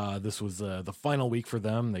 This was the final week for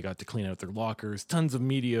them. They got to clean out their lockers. Tons of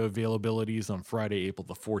media availabilities on Friday, April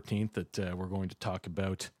the 14th that we're going to talk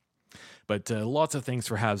about. But lots of things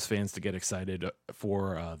for Habs fans to get excited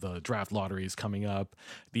for. The draft lottery is coming up.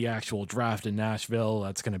 The actual draft in Nashville,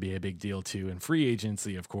 that's going to be a big deal too. And free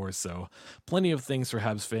agency, of course. So plenty of things for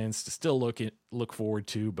Habs fans to still look forward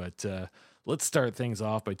to. But let's start things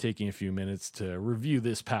off by taking a few minutes to review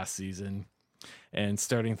this past season. And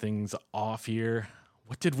starting things off here,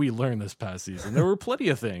 what did we learn this past season? There were plenty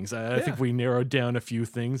of things. I think we narrowed down a few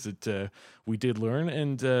things that we did learn.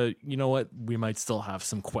 And you know what? We might still have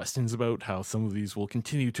some questions about how some of these will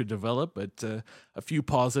continue to develop, but a few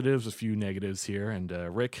positives, a few negatives here. And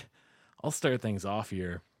Rick, I'll start things off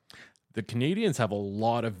here. The Canadiens have a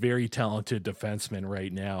lot of very talented defensemen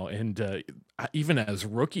right now. And even as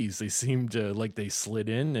rookies, they seemed like they slid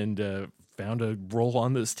in and found a role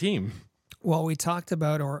on this team. Well, we talked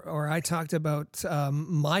about, or I talked about,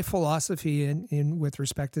 my philosophy in with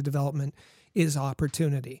respect to development is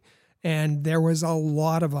opportunity, and there was a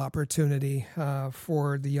lot of opportunity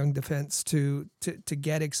for the young defense to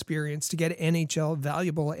get experience, to get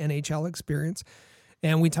valuable NHL experience.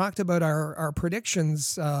 And we talked about our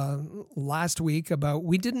predictions last week about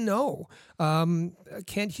we didn't know.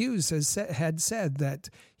 Kent Hughes had said that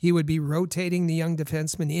he would be rotating the young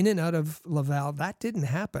defensemen in and out of Laval. That didn't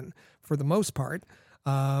happen for the most part,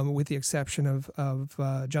 with the exception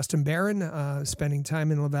of Justin Barron spending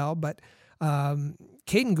time in Laval. But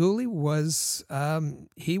Caden Gooley was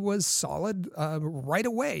solid right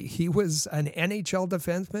away. He was an NHL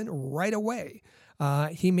defenseman right away.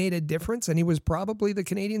 He made a difference, and he was probably the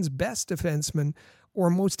Canadiens' best defenseman or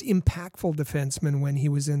most impactful defenseman when he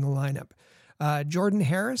was in the lineup. Jordan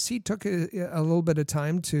Harris, he took a little bit of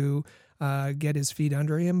time to get his feet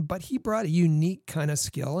under him, but he brought a unique kind of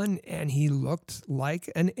skill, and he looked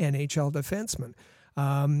like an NHL defenseman.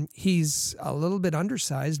 He's a little bit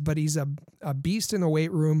undersized, but he's a beast in the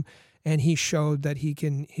weight room, and he showed that he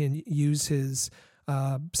can use his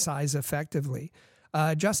size effectively.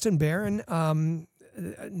 Justin Barron,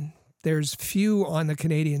 there's few on the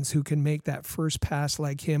Canadiens who can make that first pass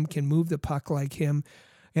like him, can move the puck like him.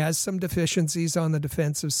 He has some deficiencies on the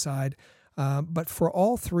defensive side. But for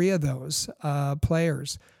all three of those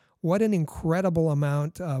players, what an incredible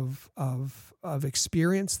amount of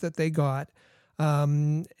experience that they got.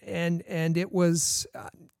 And it was,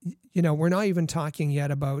 we're not even talking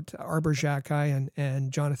yet about Arbor Xhekaj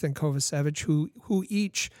and Jonathan Kovacevic, who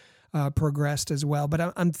each progressed as well.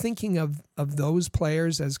 But I'm thinking of those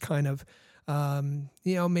players as kind of,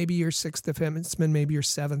 maybe your sixth defenseman, maybe your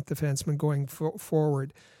seventh defenseman going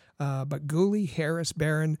forward. But Gooley, Harris,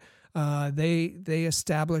 Barron, they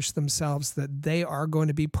established themselves that they are going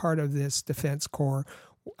to be part of this defense core.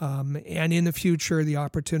 And in the future, the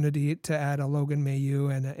opportunity to add a Logan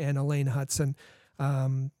Mailloux and a Lane Hudson.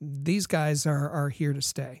 These guys are here to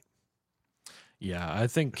stay. Yeah, I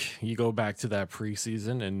think you go back to that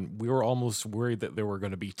preseason, and we were almost worried that there were going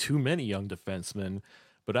to be too many young defensemen.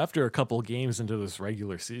 But after a couple of games into this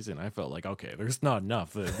regular season, I felt like, okay, there's not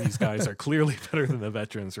enough. These guys are clearly better than the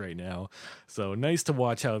veterans right now. So nice to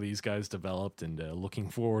watch how these guys developed, and looking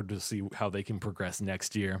forward to see how they can progress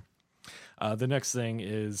next year. The next thing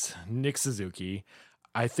is Nick Suzuki.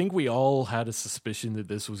 I think we all had a suspicion that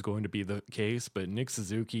this was going to be the case, but Nick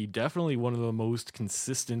Suzuki, definitely one of the most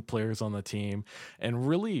consistent players on the team, and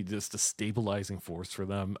really just a stabilizing force for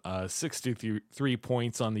them. 63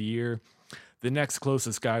 points on the year. The next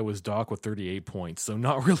closest guy was Doc with 38 points, so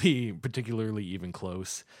not really particularly even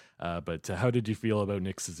close. But how did you feel about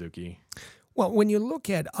Nick Suzuki? Well, when you look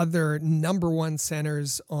at other number one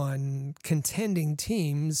centers on contending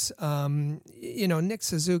teams, Nick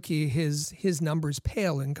Suzuki, his numbers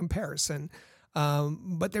pale in comparison.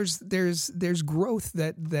 But there's growth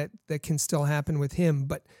that can still happen with him.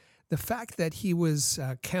 But the fact that he was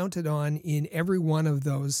counted on in every one of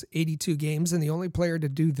those 82 games, and the only player to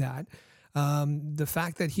do that, the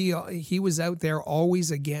fact that he was out there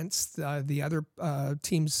always against the other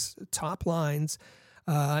team's top lines.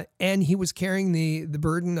 And he was carrying the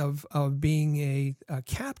burden of being a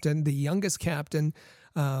captain, the youngest captain,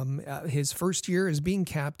 his first year as being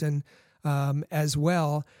captain as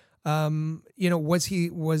well. Was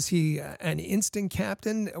he an instant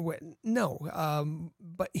captain? No,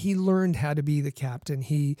 but he learned how to be the captain.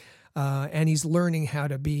 And he's learning how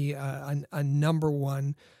to be a number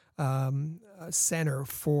one center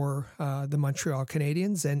for the Montreal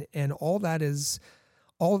Canadiens, and all that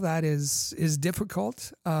is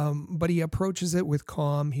difficult, but he approaches it with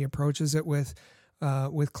calm. He approaches it with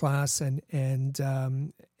class, and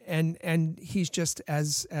and he's just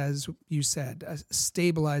as you said, a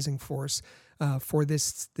stabilizing force for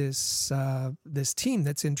this team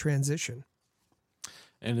that's in transition.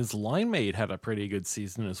 And his line mate had a pretty good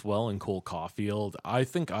season as well in Cole Caulfield. I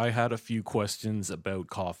think I had a few questions about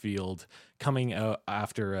Caulfield coming out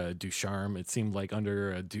after Ducharme. It seemed like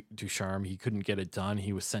under Ducharme, he couldn't get it done.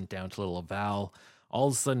 He was sent down to Laval. All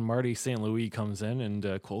of a sudden, Marty St. Louis comes in,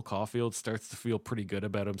 and Cole Caulfield starts to feel pretty good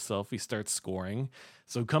about himself. He starts scoring.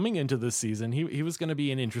 So coming into this season, he was going to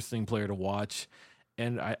be an interesting player to watch.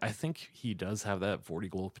 And I think he does have that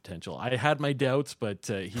 40-goal potential. I had my doubts, but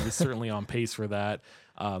he was certainly on pace for that.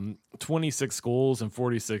 26 goals in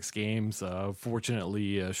 46 games.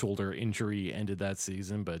 Fortunately, a shoulder injury ended that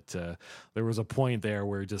season, but there was a point there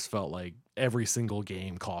where it just felt like every single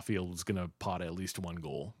game Caulfield was going to pot at least one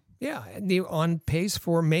goal. Yeah, on pace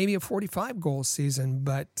for maybe a 45-goal season,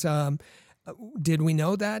 but did we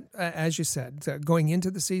know that? As you said, going into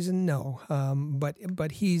the season, no.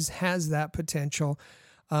 But he's has that potential.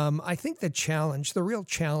 I think the real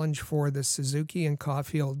challenge for the Suzuki and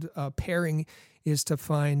Caulfield pairing is to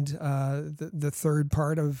find the third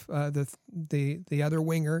part of the other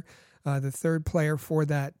winger, the third player for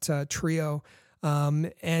that trio.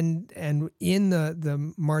 And in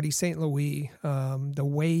the Marty St. Louis, the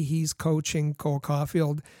way he's coaching Cole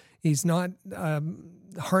Caulfield, he's not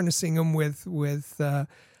harnessing him with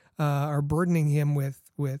or burdening him with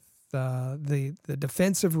the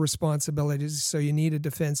defensive responsibilities. So you need a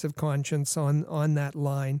defensive conscience on that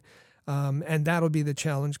line, and that'll be the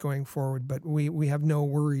challenge going forward. But we have no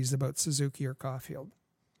worries about Suzuki or Caulfield.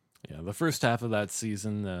 Yeah, the first half of that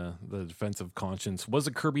season, the defensive conscience was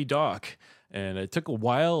a Kirby Dach, and it took a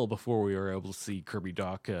while before we were able to see Kirby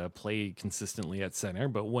Dach play consistently at center.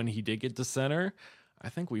 But when he did get to center, I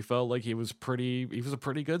think we felt like he was a pretty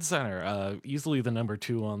good center. Easily the number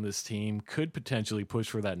 2 on this team, could potentially push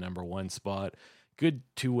for that number 1 spot. Good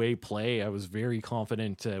two-way play. I was very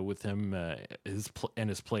confident with him, his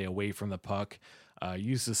play away from the puck.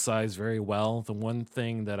 Used his size very well. The one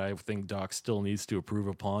thing that I think Dach still needs to improve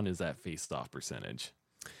upon is that face-off percentage.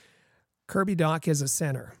 Kirby Dach is a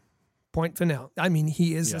center. Point final. I mean,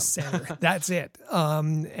 he is a center. That's it.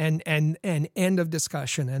 And end of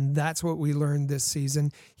discussion. And that's what we learned this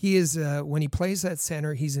season. He is when he plays at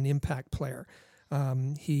center, he's an impact player.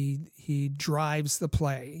 He drives the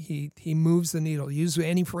play. He moves the needle. Use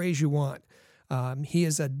any phrase you want. He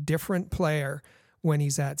is a different player when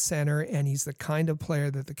he's at center, and he's the kind of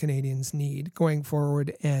player that the Canadiens need going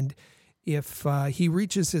forward. And if he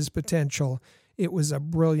reaches his potential, it was a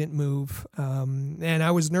brilliant move. And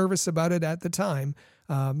I was nervous about it at the time,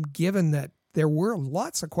 given that there were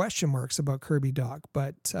lots of question marks about Kirby Dach.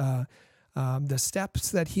 But the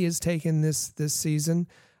steps that he has taken this season,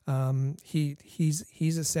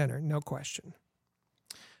 he's a center, no question.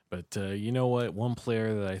 But you know what? One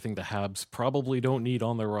player that I think the Habs probably don't need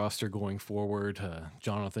on their roster going forward,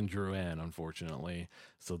 Jonathan Drouin, unfortunately.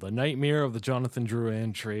 So the nightmare of the Jonathan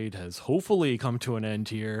Drouin trade has hopefully come to an end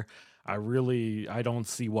here. I don't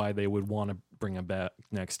see why they would want to bring him back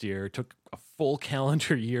next year. It took a full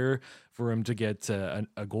calendar year for him to get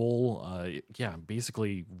a goal.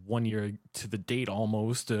 Basically 1 year to the date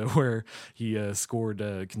almost, where he scored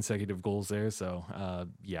consecutive goals there. So,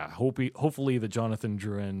 hopefully the Jonathan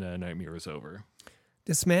Drouin nightmare is over.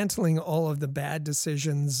 Dismantling all of the bad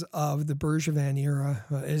decisions of the Bergevin era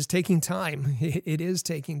is taking time. It is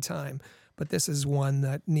taking time, but this is one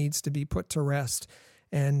that needs to be put to rest.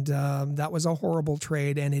 And that was a horrible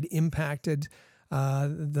trade, and it impacted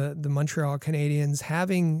the Montreal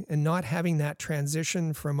Canadiens not having that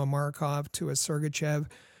transition from a Markov to a Sergachev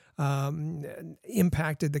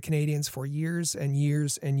impacted the Canadiens for years and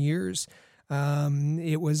years and years.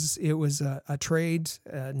 It was a trade,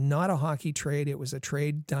 not a hockey trade. It was a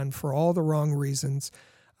trade done for all the wrong reasons.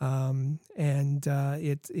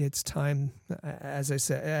 It's time, as I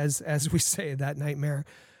say, as we say, that nightmare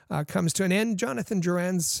comes to an end. Jonathan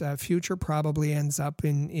Drouin's future probably ends up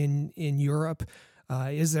in Europe.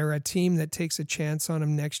 Is there a team that takes a chance on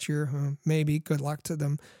him next year? Maybe. Good luck to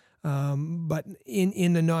them. But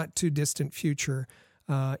in the not too distant future,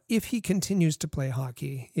 if he continues to play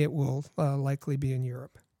hockey, it will likely be in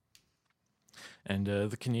Europe. And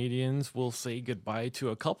the Canadiens will say goodbye to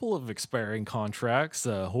a couple of expiring contracts.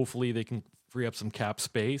 Hopefully they can free up some cap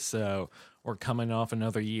space, or coming off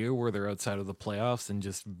another year where they're outside of the playoffs and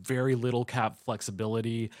just very little cap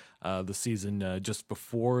flexibility. The season just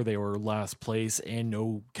before they were last place and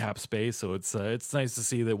no cap space. So it's nice to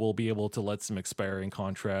see that we'll be able to let some expiring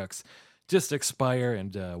contracts just expire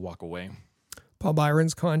and walk away. Paul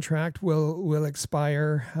Byron's contract will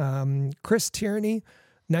expire. Chris Tierney,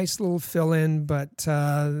 nice little fill-in, but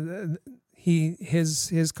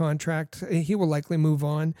his contract, he will likely move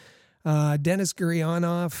on. Denis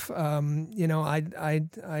Gurianov,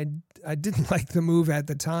 I didn't like the move at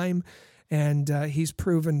the time, and he's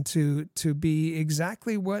proven to be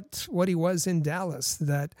exactly what he was in Dallas.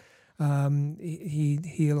 That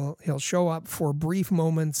he'll show up for brief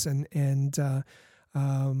moments and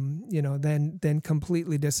then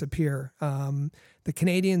completely disappear. The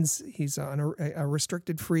Canadiens, he's on a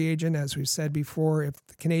restricted free agent, as we've said before. If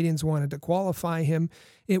the Canadiens wanted to qualify him,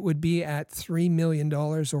 it would be at $3 million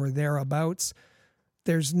or thereabouts.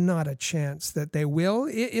 There's not a chance that they will.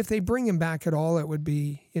 If they bring him back at all, it would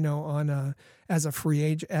be, as a free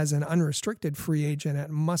agent, as an unrestricted free agent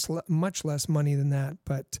at much less money than that.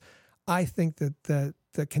 But I think that the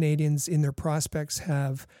Canadiens in their prospects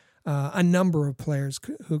have a number of players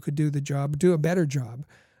who could do the job, do a better job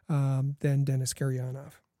than Denis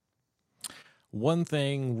Gurianov. One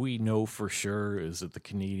thing we know for sure is that the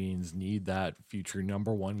Canadiens need that future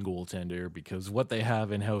number one goaltender, because what they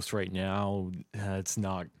have in-house right now, it's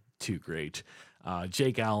not too great.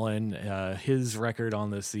 Jake Allen, his record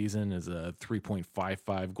on this season is a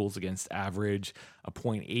 3.55 goals against average, a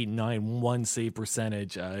 .891 save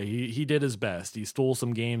percentage. He did his best. He stole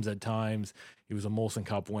some games at times. He was a Molson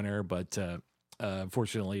Cup winner, but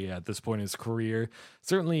unfortunately, at this point in his career,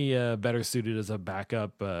 certainly better suited as a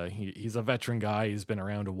backup. He's a veteran guy. He's been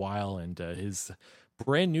around a while, and his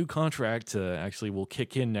brand new contract actually will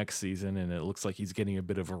kick in next season, and it looks like he's getting a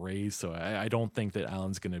bit of a raise. So I don't think that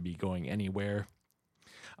Allen's going to be going anywhere.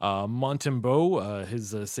 Montembeault,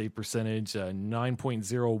 his save percentage,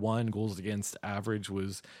 9.01, goals against average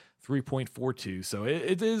was 3.42. So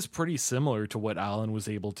it is pretty similar to what Allen was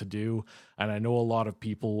able to do. And I know a lot of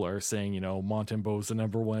people are saying, Montembeault's the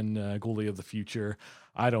number one goalie of the future.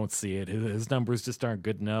 I don't see it. His numbers just aren't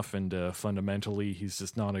good enough. And fundamentally, he's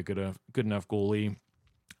just not a good enough goalie.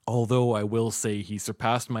 Although I will say he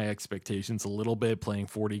surpassed my expectations a little bit, playing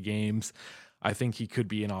 40 games. I think he could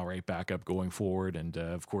be an all right backup going forward. And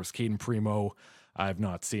of course, Caden Primo, I've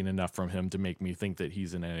not seen enough from him to make me think that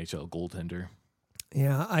he's an NHL goaltender.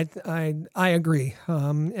 Yeah, I agree.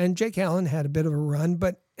 And Jake Allen had a bit of a run,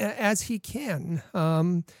 but as he can,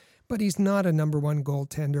 but he's not a number one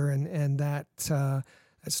goaltender, and that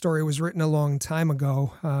story was written a long time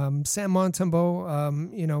ago. Sam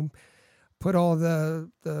Montembeault, put all the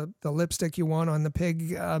lipstick you want on the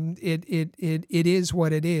pig. It is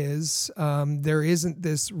what it is. There isn't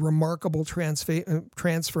this remarkable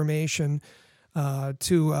transformation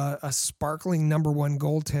to a sparkling number one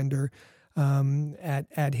goaltender.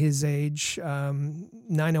 At his age,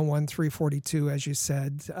 901, 342, as you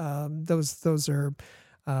said, those are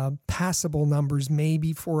passable numbers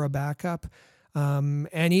maybe for a backup.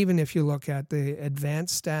 And even if you look at the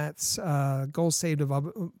advanced stats, goals saved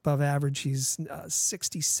above average, he's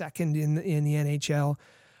 62nd in the NHL.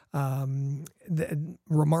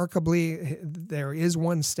 Remarkably, there is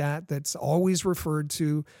one stat that's always referred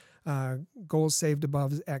to, goals saved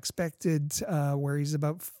above expected, where he's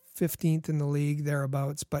about 15th in the league,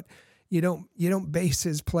 thereabouts. But you don't base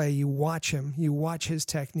his play. You watch him. You watch his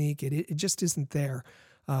technique. It just isn't there.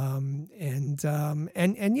 And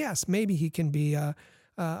yes, maybe he can be a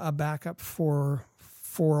backup for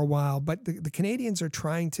a while. But the Canadiens are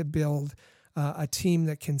trying to build a team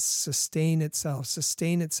that can sustain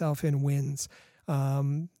itself in wins.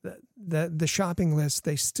 The shopping list,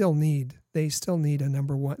 they still need a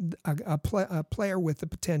number one, a player with the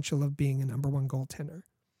potential of being a number one goaltender.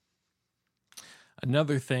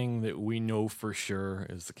 Another thing that we know for sure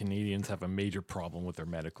is the Canadiens have a major problem with their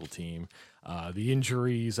medical team. The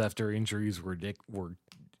injuries after injuries were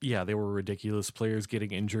ridiculous. Players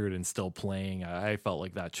getting injured and still playing. I felt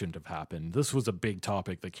like that shouldn't have happened. This was a big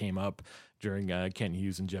topic that came up during Kent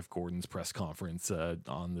Hughes and Jeff Gordon's press conference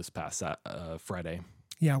on this past Friday.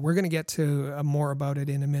 Yeah, we're going to get to more about it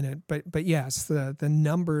in a minute. But yes, the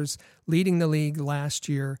numbers leading the league last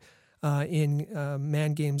year in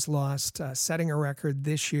man games lost, setting a record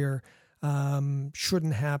this year,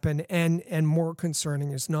 shouldn't happen. And more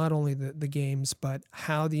concerning is not only the games, but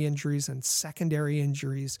how the injuries and secondary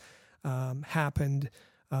injuries happened.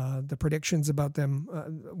 The predictions about them,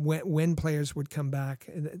 when players would come back.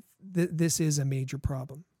 This is a major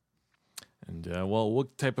problem. And,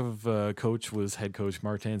 what type of coach was head coach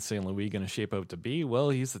Martin St. Louis going to shape out to be? Well,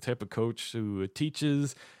 he's the type of coach who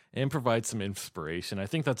teaches and provide some inspiration. I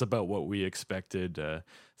think that's about what we expected.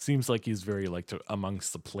 Seems like he's very liked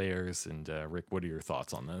amongst the players. And Rick, what are your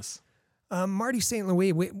thoughts on this? Marty St.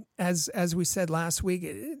 Louis, as we said last week,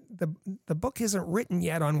 the book isn't written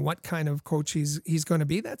yet on what kind of coach he's going to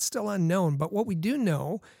be. That's still unknown. But what we do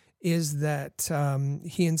know is that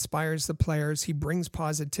he inspires the players, he brings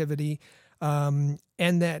positivity, and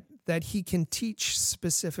that he can teach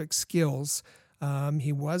specific skills.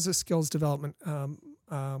 He was a skills development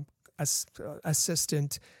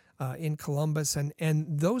assistant in Columbus, and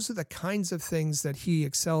those are the kinds of things that he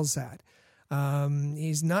excels at.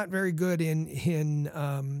 He's not very good in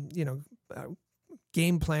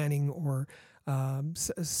game planning or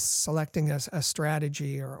selecting a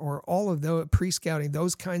strategy or all of the pre-scouting,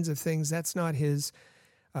 those kinds of things. That's not his.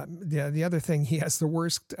 The other thing, he has the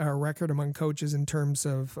worst record among coaches in terms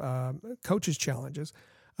of coaches' challenges.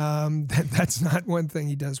 That's not one thing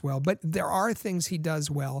he does well, but there are things he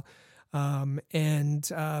does well. And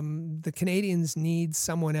the Canadiens need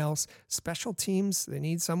someone else. Special teams, they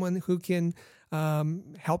need someone who can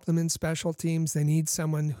help them in special teams. They need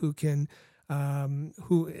someone who can,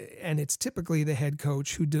 and it's typically the head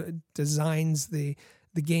coach who designs the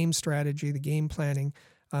game strategy, the game planning.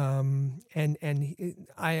 I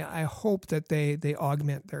hope that they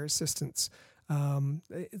augment their assistants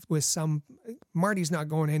with some. Marty's not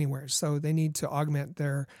going anywhere, so they need to augment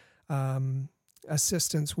their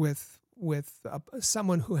assistants with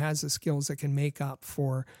someone who has the skills that can make up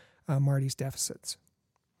for Marty's deficits.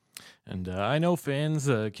 And I know fans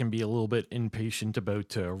can be a little bit impatient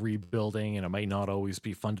about rebuilding, and it might not always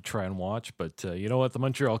be fun to try and watch. But you know what? The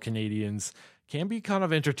Montreal Canadiens can be kind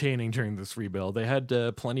of entertaining during this rebuild. They had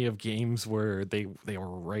plenty of games where they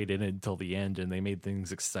were right in it until the end, and they made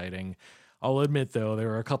things exciting. I'll admit, though, there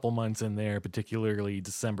were a couple months in there, particularly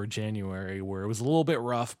December, January, where it was a little bit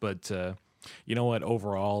rough, but you know what?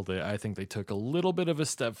 Overall, I think they took a little bit of a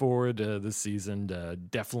step forward this season.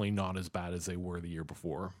 Definitely not as bad as they were the year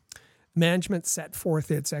before. Management set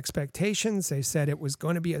forth its expectations. They said it was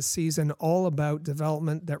going to be a season all about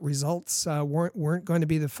development, that results weren't going to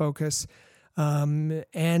be the focus. And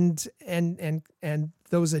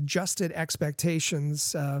those adjusted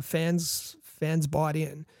expectations, fans bought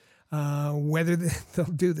in. Whether they'll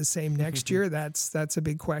do the same next year, that's a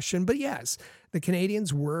big question. But yes, the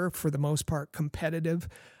Canadiens were, for the most part, competitive.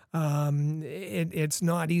 It's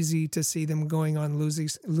not easy to see them going on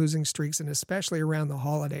losing streaks, and especially around the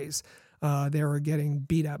holidays, they were getting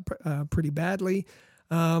beat up pretty badly.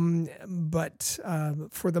 But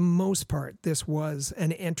for the most part, this was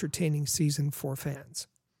an entertaining season for fans.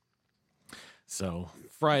 So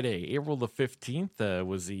Friday, April the 15th,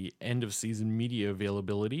 was the end of season media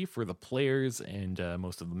availability for the players and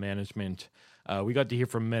most of the management. We got to hear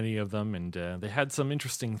from many of them, and they had some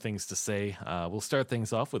interesting things to say. We'll start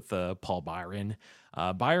things off with Paul Byron.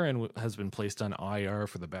 Byron has been placed on IR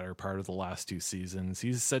for the better part of the last two seasons.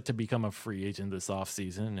 He's set to become a free agent this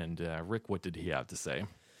offseason. And Rick, what did he have to say?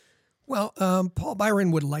 Well, Paul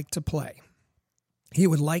Byron would like to play. He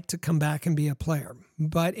would like to come back and be a player.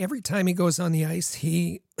 But every time he goes on the ice,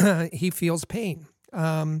 he feels pain.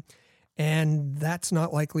 And that's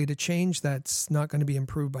not likely to change. That's not going to be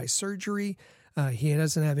improved by surgery. He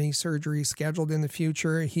doesn't have any surgery scheduled in the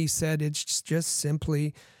future. He said it's just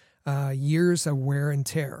simply years of wear and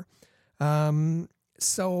tear.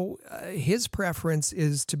 So his preference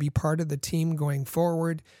is to be part of the team going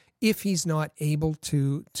forward. If he's not able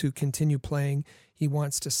to continue playing, he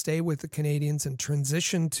wants to stay with the Canadiens and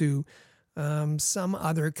transition to some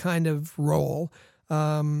other kind of role.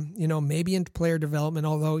 Maybe into player development,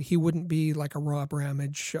 although he wouldn't be like a Rob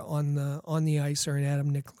Ramage on the ice or an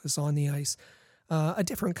Adam Nicholas on the ice, a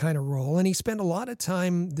different kind of role. And he spent a lot of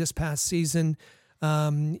time this past season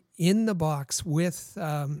in the box with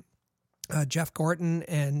Jeff Gorton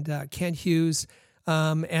and Kent Hughes,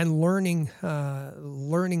 and learning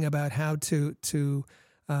about how to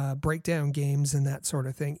break down games and that sort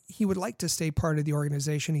of thing. He would like to stay part of the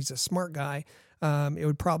organization. He's a smart guy. It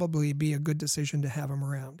would probably be a good decision to have him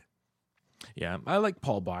around. Yeah, I like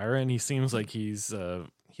Paul Byron. He seems like he's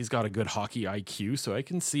got a good hockey IQ, so I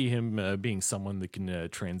can see him being someone that can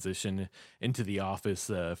transition into the office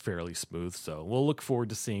fairly smooth. So we'll look forward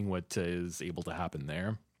to seeing what is able to happen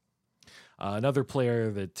there. Another player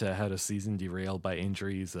that had a season derailed by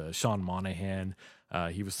injuries, Sean Monahan.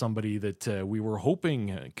 He was somebody that we were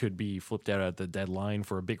hoping could be flipped out at the deadline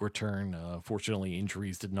for a big return. Fortunately,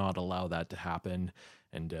 injuries did not allow that to happen,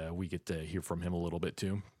 and we get to hear from him a little bit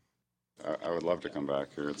too. I would love to come back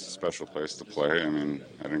here. It's a special place to play. I mean,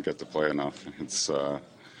 I didn't get to play enough. It's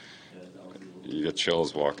you get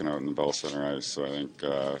chills walking out in the Bell Center ice, so I think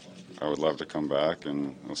I would love to come back,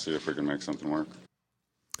 and we'll see if we can make something work.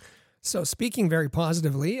 So speaking very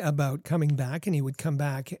positively about coming back, and he would come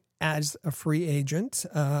back as a free agent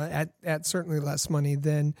at certainly less money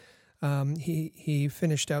than he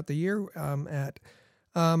finished out the year at.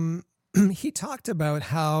 he talked about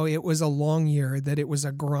how it was a long year, that it was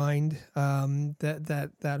a grind,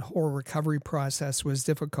 that whole recovery process was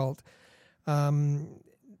difficult.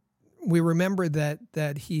 We remember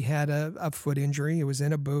that he had a foot injury. He was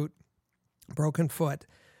in a boot, broken foot.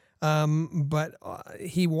 But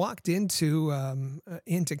he walked into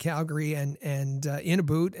Calgary and in a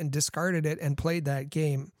boot and discarded it and played that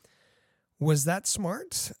game. Was that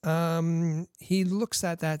smart? He looks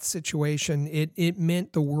at that situation. It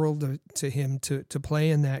meant the world to him to play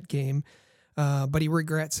in that game, but he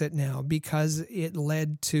regrets it now because it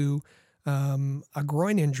led to a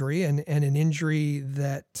groin injury and an injury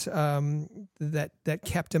that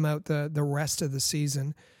kept him out the rest of the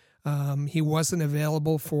season. He wasn't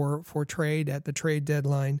available for trade at the trade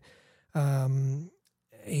deadline.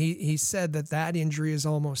 He said that injury is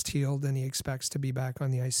almost healed and he expects to be back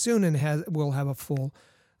on the ice soon and will have a full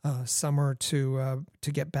summer to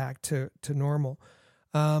get back to normal.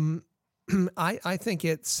 I think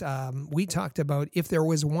it's we talked about if there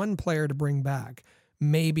was one player to bring back,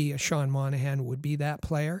 maybe a Sean Monahan would be that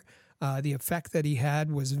player. The effect that he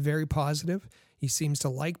had was very positive. He seems to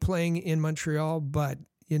like playing in Montreal, but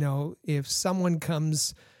if someone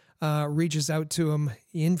reaches out to him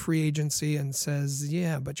in free agency and says,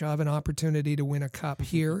 yeah, but you have an opportunity to win a cup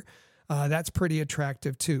here, that's pretty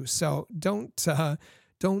attractive too. So don't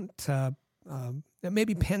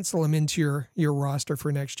maybe pencil him into your roster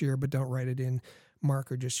for next year, but don't write it in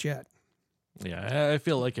marker just yet. Yeah, I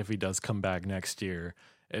feel like if he does come back next year,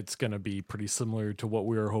 it's going to be pretty similar to what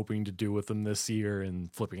we were hoping to do with him this year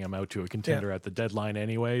and flipping him out to a contender at the deadline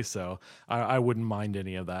anyway. So I wouldn't mind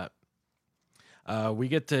any of that. We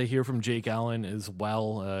get to hear from Jake Allen as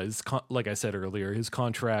well. Like I said earlier, his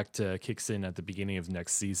contract kicks in at the beginning of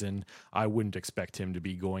next season. I wouldn't expect him to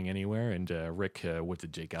be going anywhere. And Rick, what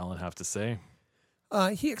did Jake Allen have to say?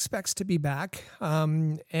 He expects to be back,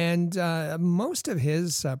 and most of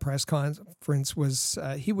his press conference was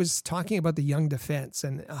he was talking about the young defense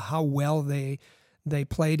and how well they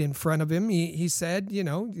played in front of him. He said,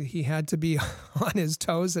 he had to be on his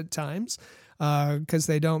toes at times because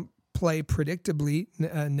they don't play predictably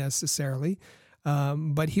necessarily,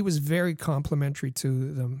 but he was very complimentary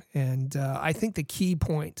to them. And I think the key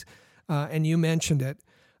point, and you mentioned it,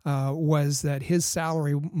 was that his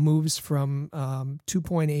salary moves from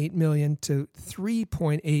 $2.8 million to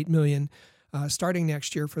 $3.8 million starting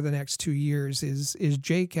next year for the next 2 years. Is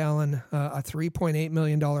Jake Allen a $3.8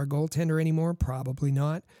 million goaltender anymore? Probably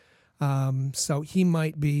not. So he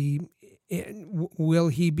might be. Will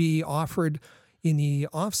he be offered in the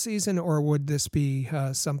offseason, or would this be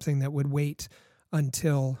something that would wait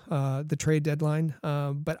until the trade deadline?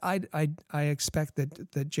 But I expect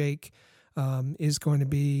that Jake is going to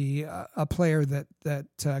be a player that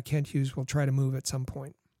Kent Hughes will try to move at some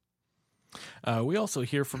point. We also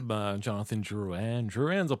hear from Jonathan Drouin.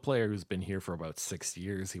 Drouin's a player who's been here for about 6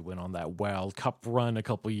 years. He went on that Wild Cup run a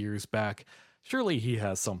couple years back. Surely he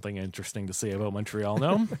has something interesting to say about Montreal,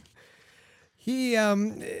 no?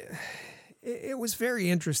 It was very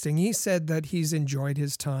interesting. He said that he's enjoyed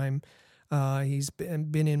his time. He's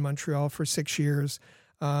been in Montreal for 6 years.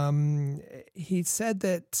 He said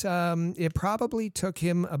that it probably took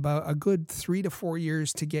him about a good 3 to 4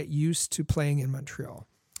 years to get used to playing in Montreal,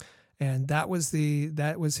 and that was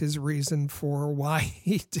his reason for why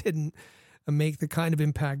he didn't make the kind of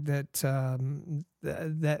impact that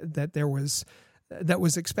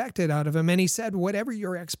was expected out of him. And he said, whatever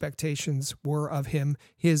your expectations were of him,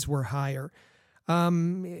 his were higher.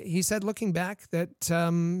 He said, looking back,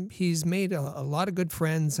 that he's made a lot of good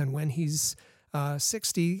friends, and when he's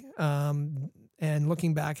 60 and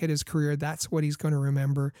looking back at his career, that's what he's going to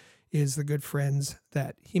remember, is the good friends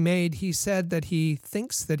that he made. He said that he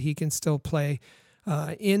thinks that he can still play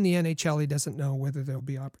in the NHL. He doesn't know whether there'll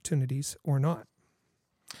be opportunities or not.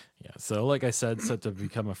 Yeah, so like I said, set to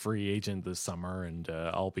become a free agent this summer, and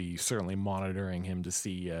I'll be certainly monitoring him to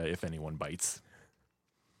see if anyone bites.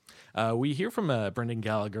 We hear from Brendan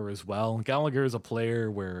Gallagher as well. Gallagher is a player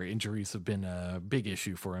where injuries have been a big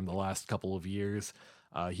issue for him the last couple of years.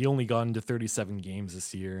 He only got into 37 games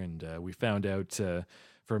this year, and we found out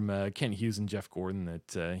from Kent Hughes and Jeff Gordon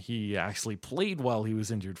that he actually played while he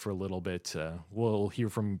was injured for a little bit. We'll hear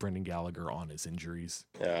from Brendan Gallagher on his injuries.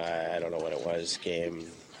 I don't know what it was, game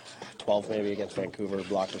 12 maybe against Vancouver,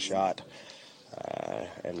 blocked a shot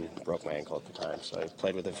and broke my ankle at the time. So I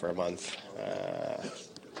played with it for a month.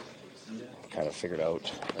 Kind of figured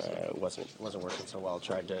out it wasn't working so well.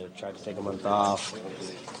 Tried to take a month off.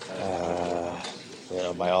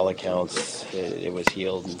 By all accounts, it was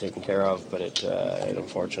healed and taken care of, but it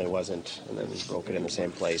unfortunately wasn't. And then broke it in the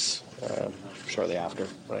same place shortly after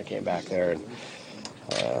when I came back there. And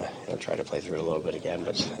try to play through it a little bit again,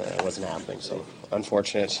 but it wasn't happening. So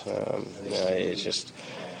unfortunate. It's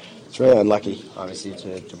really unlucky, obviously,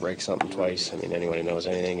 to break something twice. I mean, anyone who knows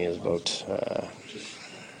anything is about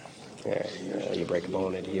you break a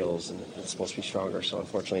bone, it heals, and it's supposed to be stronger. So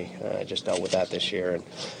unfortunately, I just dealt with that this year. And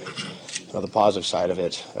the positive side of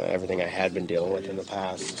it, everything I had been dealing with in the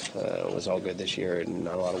past was all good this year, and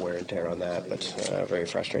not a lot of wear and tear on that, but very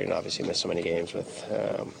frustrating. Obviously, missed so many games with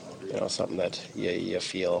something that you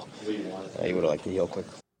feel you would like to heal quick.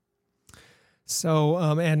 So,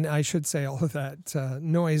 and I should say all of that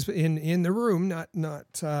noise in the room,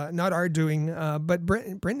 not our doing, but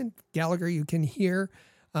Brendan Gallagher, you can hear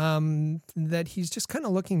that he's just kind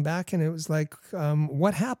of looking back, and it was like,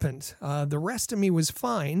 what happened? The rest of me was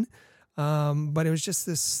fine, but it was just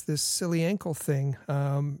this silly ankle thing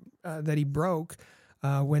that he broke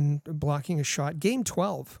when blocking a shot. Game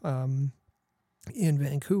 12 in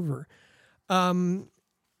Vancouver.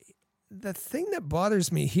 The thing that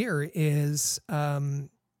bothers me here is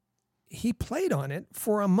he played on it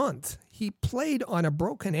for a month. He played on a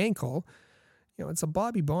broken ankle. It's a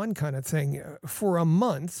Bobby Bond kind of thing for a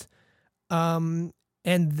month. And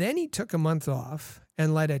then he took a month off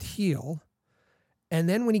and let it heal. And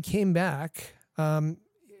then when he came back,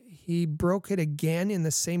 he broke it again in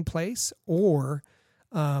the same place, or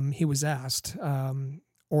he was asked,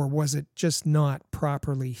 or was it just not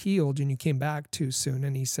properly healed and you came back too soon?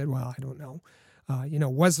 And he said, well, I don't know.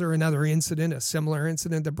 Was there another incident, a similar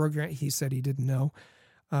incident that broke your ankle? He said he didn't know.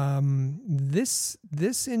 This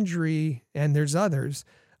injury, and there's others,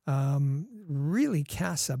 really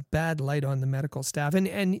casts a bad light on the medical staff. And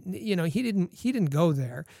he didn't go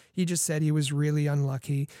there. He just said he was really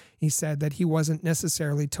unlucky. He said that he wasn't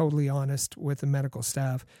necessarily totally honest with the medical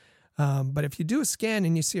staff. But if you do a scan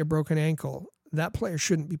and you see a broken ankle, that player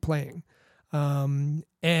shouldn't be playing. A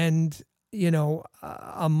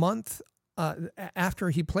month after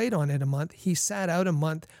he played on it a month, he sat out a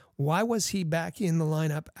month. Why was he back in the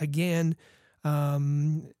lineup again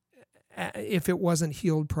if it wasn't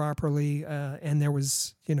healed properly and there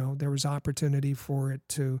was opportunity for it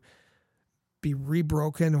to be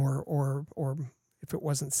rebroken or if it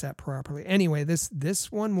wasn't set properly? Anyway,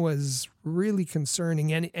 this one was really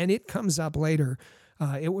concerning, and it comes up later.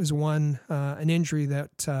 It was an injury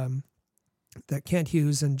that Kent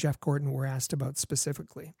Hughes and Jeff Gordon were asked about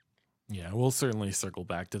specifically. Yeah, we'll certainly circle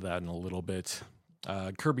back to that in a little bit.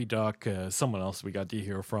 Kirby Dach, someone else we got to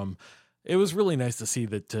hear from. It was really nice to see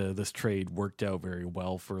that this trade worked out very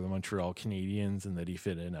well for the Montreal Canadiens and that he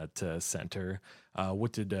fit in at center.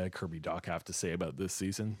 What did Kirby Dach have to say about this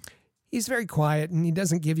season? He's very quiet, and he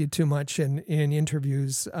doesn't give you too much in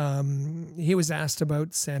interviews. He was asked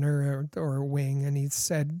about center or wing, and he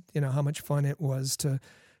said, how much fun it was to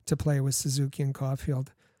play with Suzuki and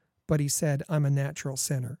Caulfield. But he said, I'm a natural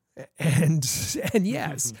center. And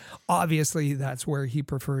yes, obviously that's where he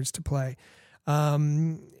prefers to play.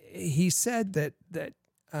 He said that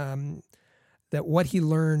what he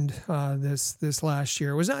learned this last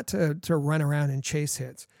year was not to run around and chase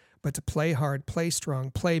hits, but to play hard, play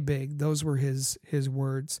strong, play big. Those were his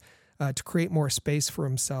words, to create more space for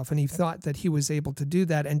himself. And he thought that he was able to do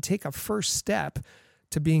that and take a first step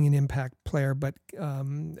to being an impact player, but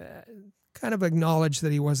kind of acknowledge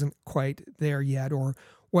that he wasn't quite there yet or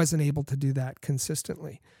wasn't able to do that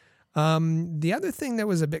consistently. The other thing that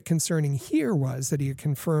was a bit concerning here was that he had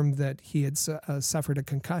confirmed that he had suffered a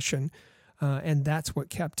concussion, and that's what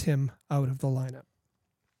kept him out of the lineup.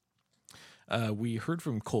 We heard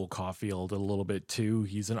from Cole Caulfield a little bit too.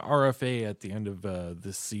 He's an RFA at the end of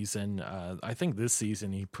this season. I think this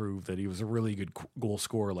season he proved that he was a really good goal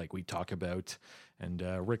scorer, like we talk about. And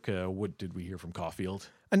Rick, what did we hear from Caulfield?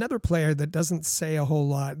 Another player that doesn't say a whole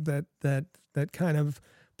lot, that kind of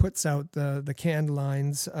puts out the canned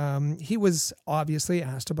lines. He was obviously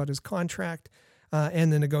asked about his contract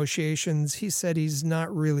and the negotiations. He said he's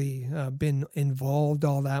not really been involved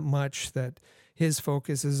all that much, that his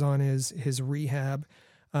focus is on his rehab.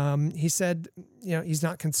 He said, he's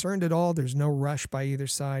not concerned at all. There's no rush by either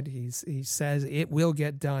side. He says it will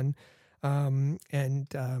get done. On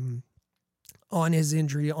his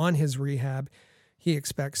injury, on his rehab, he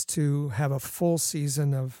expects to have a full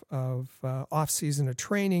season of off season of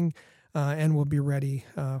training and will be ready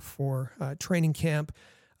for training camp.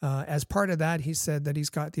 As part of that, he said that he's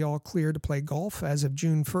got the all clear to play golf as of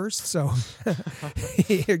June 1st. So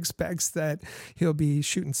he expects that he'll be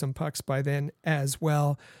shooting some pucks by then as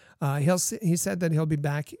well. He said that he'll be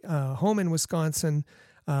back home in Wisconsin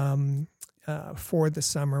for the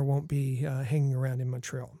summer, won't be hanging around in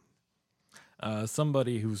Montreal.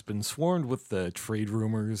 somebody who's been swarmed with the trade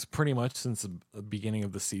rumors pretty much since the beginning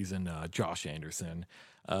of the season, Josh Anderson.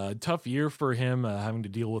 Tough year for him, having to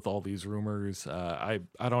deal with all these rumors. I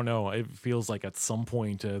don't know. It feels like at some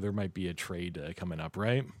point there might be a trade coming up,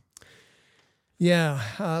 right?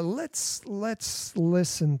 Yeah, let's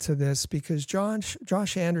listen to this because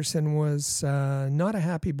Josh Anderson was not a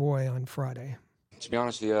happy boy on Friday. To be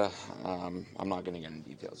honest with you, I'm not going to get into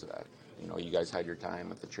details of that. You know, you guys had your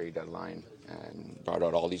time at the trade deadline and brought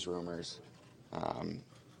out all these rumors.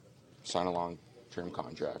 Sign a long-term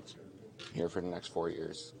contract. I'm here for the next 4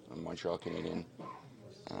 years. I'm a Montreal Canadien.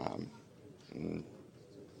 And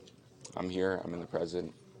I'm here. I'm in the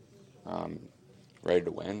present. Ready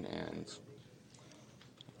to win. And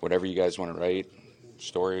whatever you guys want to write,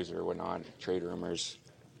 stories or whatnot, trade rumors,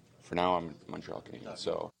 for now I'm Montreal Canadiens.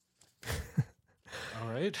 So. All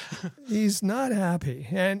right. He's not happy,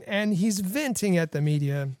 and he's venting at the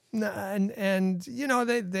media, and you know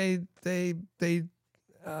they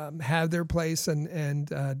have their place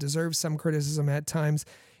and deserve some criticism at times.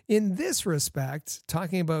 In this respect,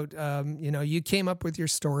 talking about you came up with your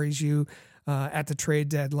stories at the trade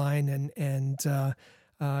deadline, and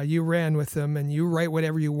you ran with them, and you write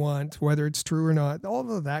whatever you want, whether it's true or not.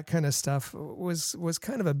 All of that kind of stuff was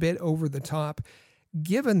kind of a bit over the top.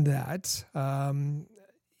 Given that,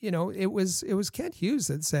 it was Kent Hughes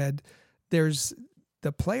that said there's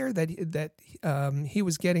the player that he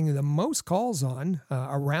was getting the most calls on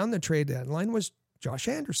around the trade deadline was Josh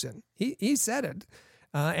Anderson. He said it,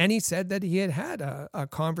 and he said that he had a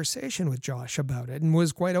conversation with Josh about it and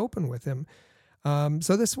was quite open with him.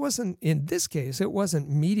 So this wasn't, in this case, it wasn't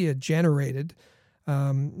media generated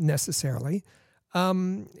necessarily.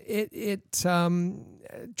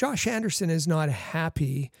 Josh Anderson is not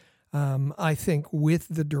happy, I think, with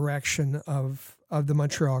the direction of the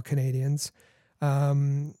Montreal Canadiens.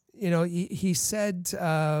 He said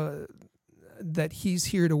that he's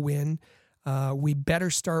here to win. We better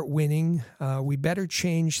start winning. We better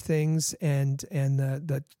change things, and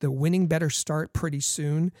the winning better start pretty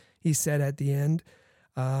soon. He said at the end.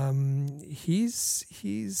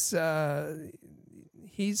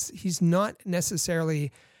 He's not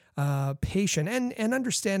necessarily patient, and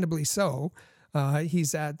understandably so.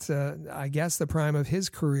 He's at, I guess, the prime of his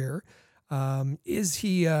career. Is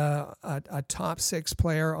he a top six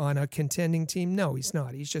player on a contending team? No, he's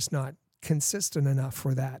not. He's just not consistent enough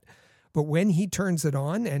for that. But when he turns it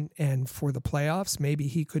on and for the playoffs, maybe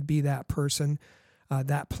he could be that person,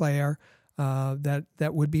 that player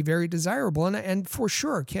that would be very desirable. And for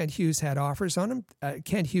sure, Kent Hughes had offers on him.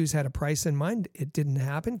 Kent Hughes had a price in mind. It didn't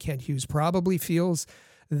happen. Kent Hughes probably feels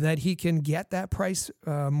that he can get that price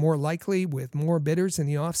more likely with more bidders in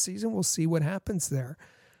the offseason. We'll see what happens there.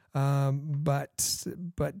 But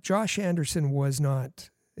Josh Anderson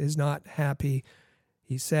is not happy.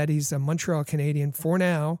 He said he's a Montreal Canadien for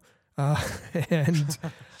now. And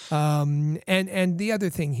the other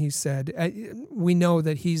thing he said, we know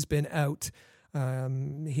that he's been out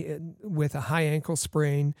with a high ankle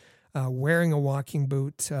sprain, wearing a walking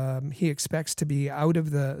boot. He expects to be out of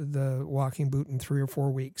the walking boot in 3 or 4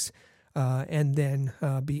 weeks, and then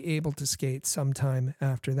be able to skate sometime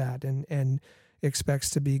after that, and expects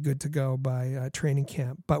to be good to go by training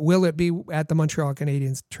camp. But will it be at the Montreal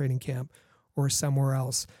Canadiens training camp or somewhere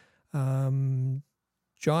else?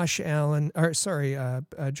 Josh Anderson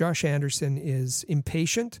is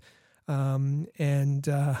impatient, and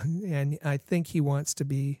I think he wants to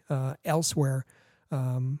be elsewhere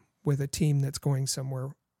with a team that's going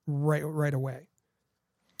somewhere right away.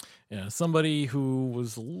 Yeah, somebody who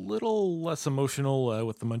was a little less emotional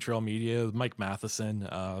with the Montreal media, Mike Matheson.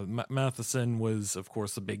 Matheson was, of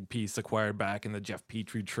course, a big piece acquired back in the Jeff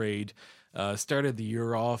Petrie trade. Started the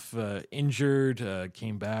year off injured,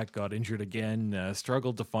 came back, got injured again,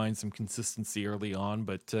 struggled to find some consistency early on.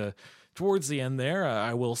 But towards the end there,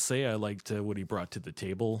 I will say I liked what he brought to the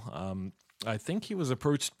table. I think he was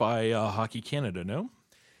approached by Hockey Canada, no?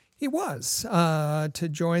 He was to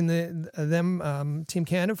join Team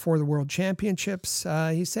Canada for the World Championships.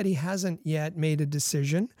 He said he hasn't yet made a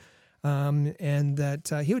decision, and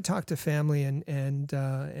that he would talk to family and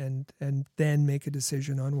then make a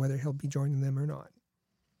decision on whether he'll be joining them or not.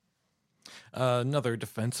 Another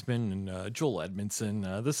defenseman, Joel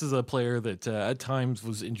Edmondson. This is a player that at times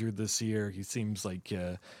was injured this year. He seems like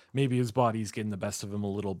maybe his body's getting the best of him a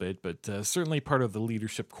little bit, but certainly part of the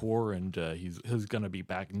leadership core, and he's going to be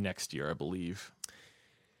back next year, I believe.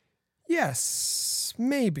 Yes,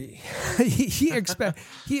 maybe. he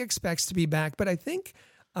expects to be back, but I think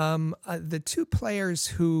the two players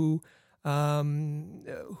who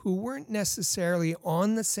weren't necessarily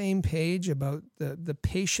on the same page about the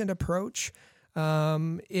patient approach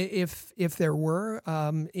If there were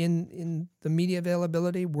in the media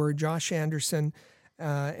availability were Josh Anderson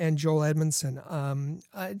and Joel Edmondson.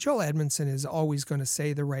 Joel Edmondson is always going to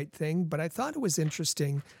say the right thing, but I thought it was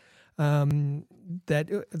interesting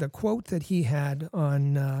that the quote that he had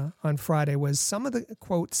on Friday was some of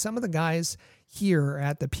the guys here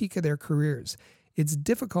at the peak of their careers, it's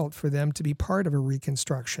difficult for them to be part of a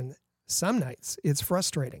reconstruction. Some nights it's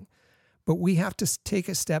frustrating, but we have to take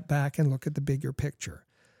a step back and look at the bigger picture.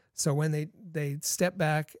 So when they step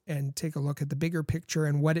back and take a look at the bigger picture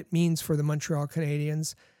and what it means for the Montreal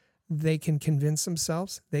Canadiens, they can convince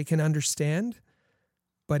themselves, they can understand.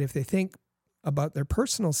 But if they think about their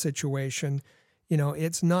personal situation,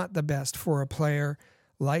 it's not the best for a player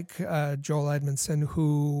like Joel Edmondson,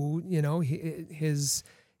 who, his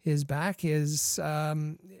back is,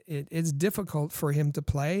 it's difficult for him to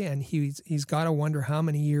play, and he's got to wonder how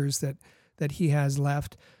many years that he has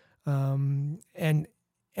left. And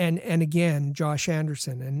again, Josh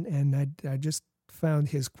Anderson, and I just found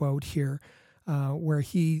his quote here, where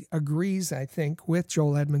he agrees, I think, with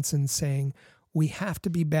Joel Edmondson, saying we have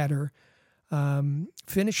to be better.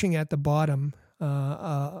 Finishing at the bottom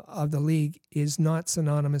of the league is not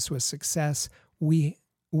synonymous with success. We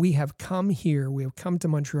have come here, we have come to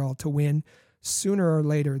Montreal to win. Sooner or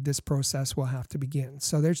later, this process will have to begin.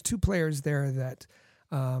 So there's two players there that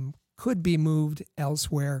could be moved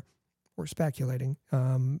elsewhere. We're speculating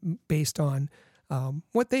based on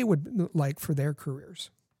what they would like for their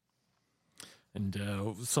careers. And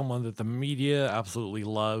someone that the media absolutely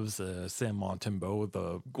loves, Sam Montembeault,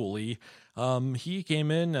 the goalie. He came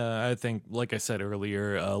in, I think, like I said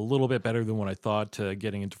earlier, a little bit better than what I thought,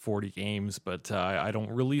 getting into 40 games. But I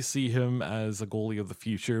don't really see him as a goalie of the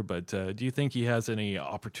future. But do you think he has any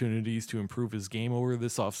opportunities to improve his game over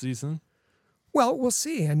this offseason? Well, we'll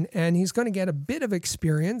see, and he's going to get a bit of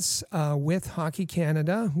experience with Hockey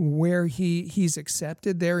Canada, where he's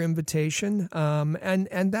accepted their invitation,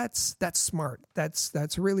 and that's smart.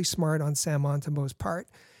 That's really smart on Sam Montembeault's part.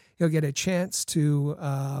 He'll get a chance to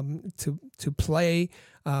play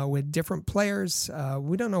with different players.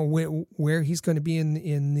 We don't know where he's going to be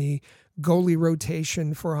in the goalie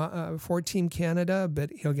rotation for Team Canada,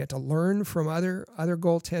 but he'll get to learn from other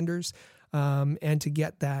goaltenders, and to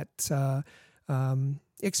get that.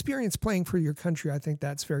 Experience playing for your country, I think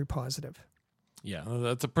that's very positive. Yeah,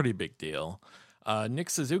 that's a pretty big deal. Nick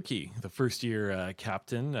Suzuki, the first-year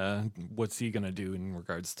captain, what's he going to do in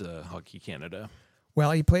regards to Hockey Canada?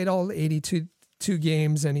 Well, he played all 82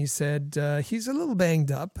 games, and he said he's a little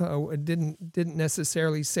banged up. Didn't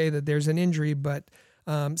necessarily say that there's an injury, but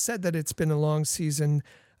said that it's been a long season,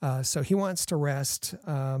 so he wants to rest.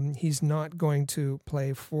 He's not going to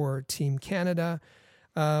play for Team Canada.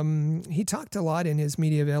 He talked a lot in his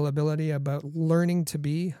media availability about learning to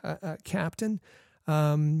be a captain.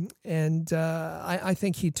 And I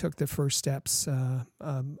think he took the first steps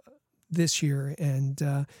this year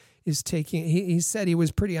and is taking, he said he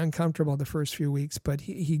was pretty uncomfortable the first few weeks, but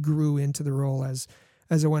he grew into the role as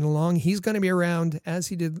it went along. He's going to be around, as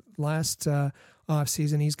he did last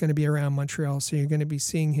offseason, he's going to be around Montreal. So you're going to be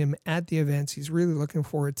seeing him at the events. He's really looking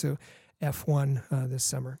forward to F1 this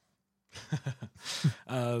summer.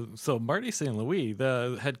 So Marty St. Louis,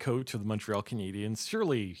 the head coach of the Montreal Canadiens,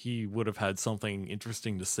 surely he would have had something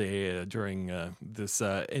interesting to say during this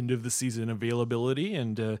end of the season availability.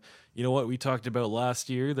 And you know what we talked about last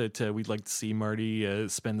year, that we'd like to see Marty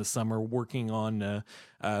spend the summer working on,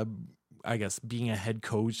 I guess, being a head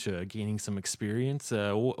coach, gaining some experience.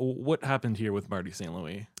 What happened here with Marty St.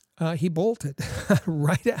 Louis? He bolted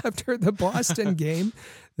right after the Boston game.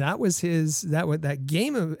 That was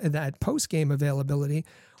that post game availability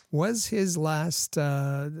was his last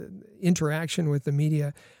interaction with the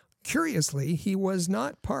media. Curiously, he was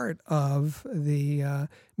not part of the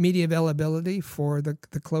media availability for the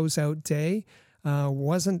closeout day.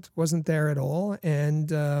 Wasn't there at all,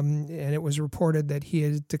 and it was reported that he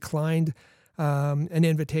had declined an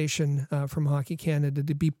invitation from Hockey Canada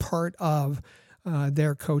to be part of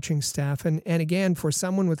their coaching staff. And again, for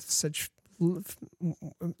someone with such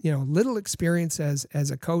little experience as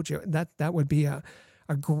a coach, that would be a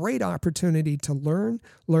great opportunity to learn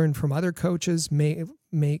from other coaches,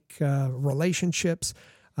 make relationships.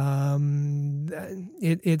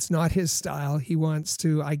 It's not his style. He wants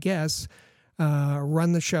to, I guess,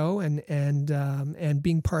 run the show, and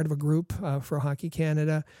being part of a group for Hockey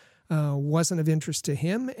Canada wasn't of interest to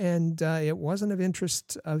him, and it wasn't of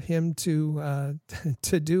interest of him to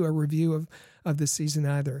do a review of the season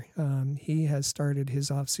either. He has started his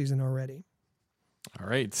off season already. All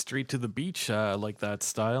right, straight to the beach, like that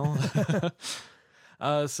style.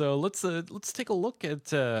 So let's take a look at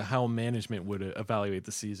how management would evaluate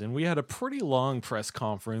the season. We had a pretty long press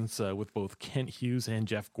conference with both Kent Hughes and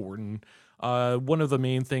Jeff Gordon. One of the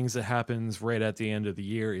main things that happens right at the end of the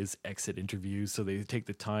year is exit interviews. So they take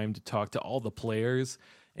the time to talk to all the players.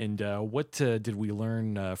 And what did we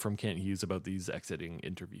learn from Kent Hughes about these exiting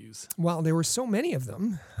interviews? Well, there were so many of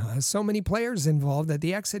them, so many players involved that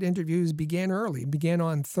the exit interviews began early, began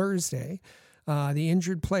on Thursday. The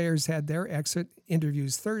injured players had their exit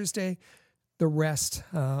interviews Thursday, the rest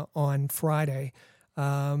on Friday.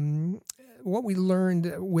 What we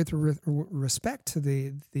learned with respect to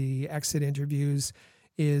the exit interviews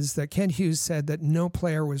is that Kent Hughes said that no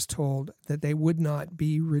player was told that they would not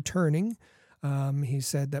be returning. He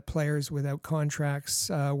said that players without contracts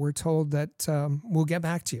were told that we'll get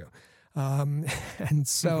back to you. And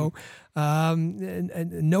so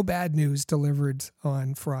no bad news delivered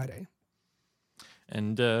on Friday.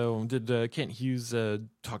 And did Kent Hughes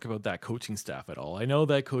talk about that coaching staff at all? I know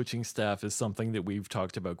that coaching staff is something that we've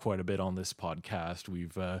talked about quite a bit on this podcast.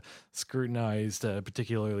 We've scrutinized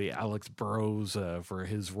particularly Alex Burrows for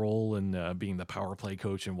his role in being the power play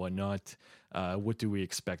coach and whatnot. What do we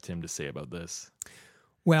expect him to say about this?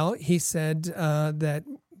 Well, he said that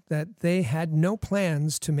they had no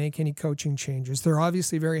plans to make any coaching changes. They're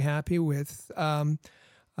obviously very happy with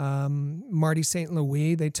Marty St.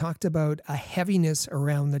 Louis. They talked about a heaviness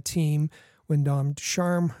around the team when Dom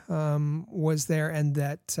Ducharme was there, and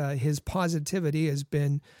that his positivity has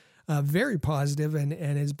been very positive and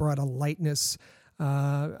has brought a lightness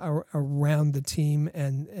around the team,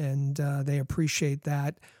 and they appreciate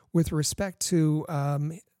that. With respect to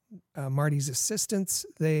Marty's assistants,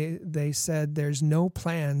 they said there's no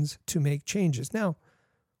plans to make changes. Now,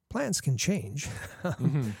 plans can change.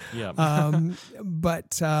 Yeah.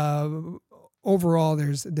 But overall,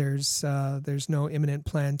 there's no imminent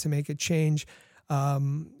plan to make a change.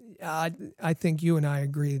 I think you and I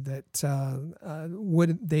agree that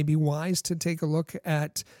would they be wise to take a look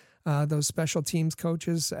at those special teams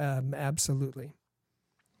coaches? Absolutely.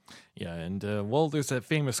 Yeah, and well, there's that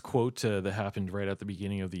famous quote that happened right at the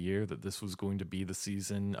beginning of the year that this was going to be the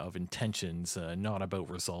season of intentions, not about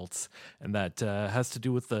results, and that has to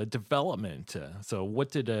do with the development. So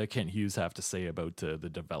what did Kent Hughes have to say about the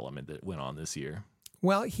development that went on this year?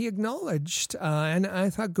 Well, he acknowledged, and I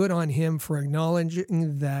thought good on him for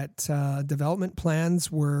acknowledging that development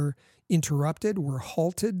plans were interrupted, were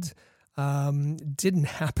halted, didn't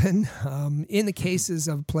happen. In the cases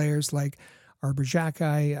of players like Arber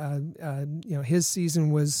Xhekaj, his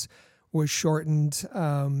season was shortened.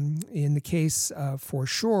 In the case, for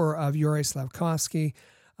sure, of Yuri Slafkovsky,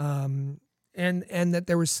 and that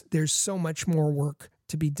there's so much more work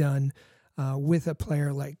to be done with a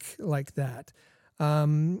player like that.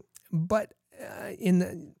 But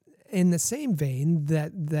in the same vein,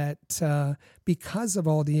 that because of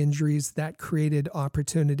all the injuries, that created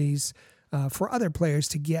opportunities for other players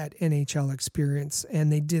to get NHL experience, and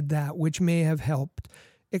they did that, which may have helped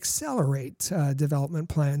accelerate development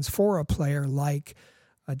plans for a player like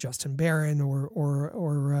Justin Barron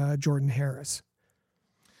or Jordan Harris.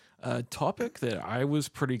 A topic that I was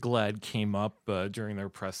pretty glad came up during their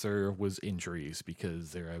presser was injuries,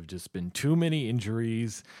 because there have just been too many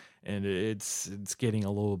injuries, and it's getting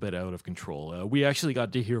a little bit out of control. We actually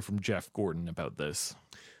got to hear from Jeff Gordon about this.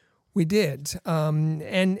 We did,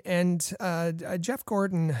 and Jeff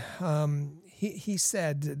Gordon, he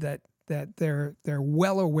said that they're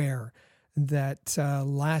well aware that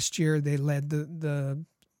last year they led the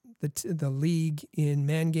league in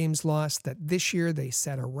man games lost. That this year they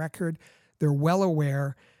set a record. They're well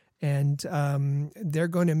aware, and they're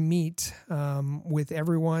going to meet with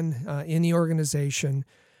everyone in the organization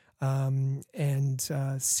and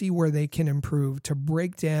see where they can improve, to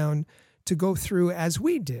break down, to go through, as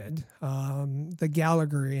we did, the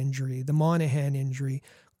Gallagher injury, the Monahan injury,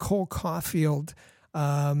 Cole Caulfield,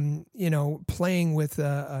 playing with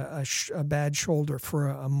a bad shoulder for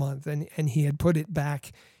a month, and he had put it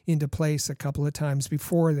back into place a couple of times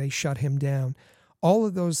before they shut him down. All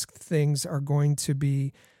of those things are going to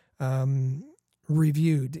be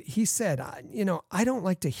reviewed. He said, I don't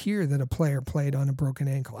like to hear that a player played on a broken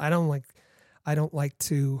ankle. I don't like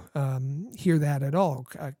to hear that at all.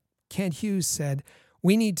 Kent Hughes said,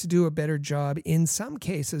 we need to do a better job, in some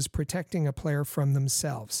cases, protecting a player from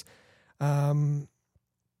themselves. The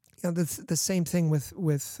same thing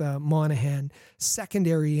with Monahan.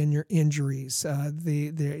 Secondary injuries,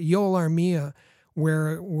 the Yoel Armia,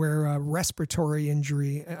 where a respiratory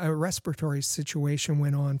injury, a respiratory situation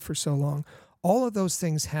went on for so long. All of those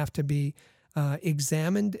things have to be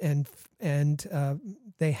examined, and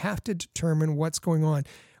they have to determine what's going on.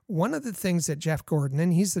 one of the things that Jeff Gordon,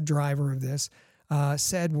 and he's the driver of this,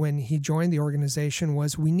 said when he joined the organization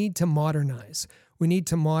was, we need to modernize. We need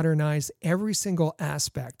to modernize every single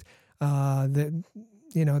aspect. They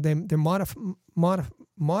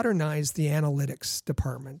modernized the analytics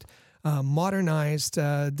department, modernized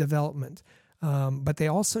development, but they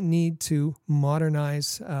also need to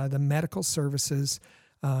modernize the medical services,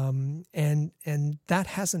 and that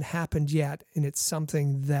hasn't happened yet, and it's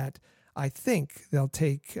something that I think they'll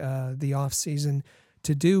take the off season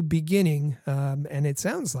to do, beginning, and it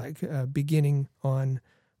sounds like beginning on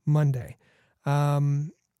Monday.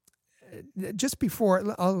 Just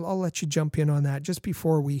before, I'll let you jump in on that, just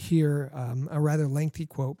before we hear a rather lengthy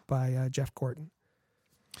quote by Jeff Gordon.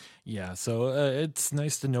 Yeah, so it's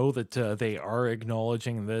nice to know that they are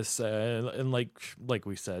acknowledging this, and like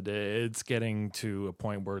we said, it's getting to a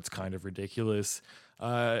point where it's kind of ridiculous.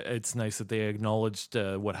 It's nice that they acknowledged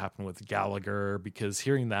what happened with Gallagher, because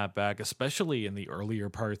hearing that back, especially in the earlier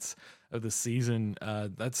parts of the season,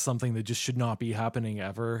 that's something that just should not be happening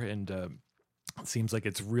ever, and it seems like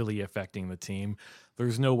it's really affecting the team.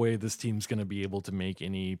 There's no way this team's going to be able to make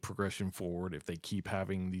any progression forward if they keep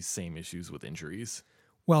having these same issues with injuries.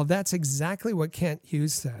 Well, that's exactly what Kent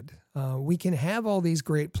Hughes said. We can have all these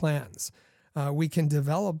great plans. We can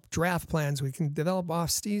develop draft plans. We can develop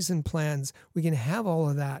off-season plans. We can have all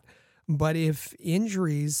of that. But if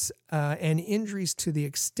injuries and injuries to the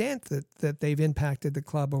extent that they've impacted the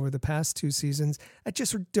club over the past 2 seasons, it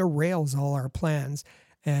just derails all our plans.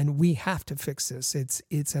 And we have to fix this.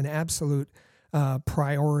 It's an absolute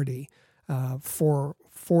priority for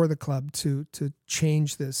the club to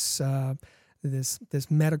change this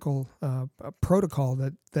this medical protocol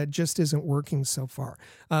that just isn't working so far.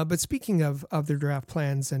 But speaking of their draft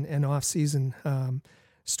plans and off-season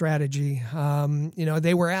strategy,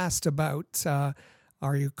 they were asked about, are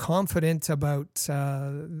you confident about,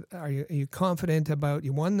 you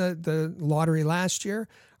won the lottery last year?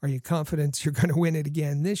 Are you confident you're going to win it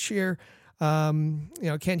again this year?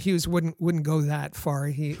 Kent Hughes wouldn't go that far.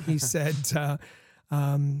 He said,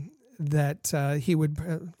 that he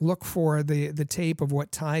would look for the tape of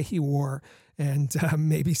what tie he wore and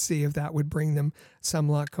maybe see if that would bring them some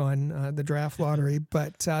luck on the draft lottery.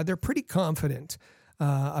 But they're pretty confident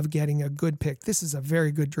of getting a good pick. This is a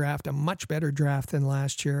very good draft, a much better draft than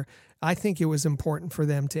last year. I think it was important for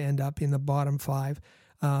them to end up in the bottom 5.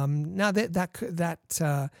 Now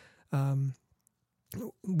that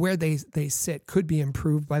where they sit could be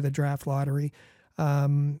improved by the draft lottery.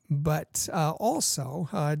 But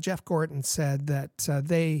also, Jeff Gordon said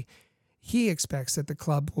that he expects that the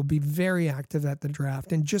club will be very active at the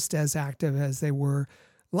draft, and just as active as they were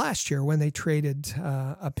last year when they traded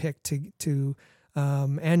a pick to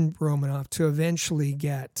and Romanoff to eventually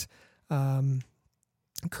get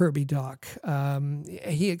Kirby Dach.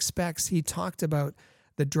 He talked about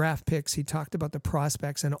the draft picks, he talked about the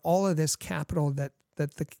prospects and all of this capital that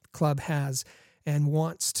the club has, and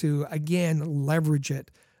wants to, again, leverage it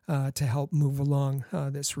to help move along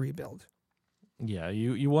this rebuild. Yeah,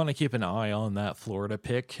 you want to keep an eye on that Florida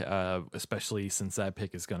pick, especially since that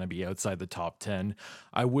pick is going to be outside the top 10.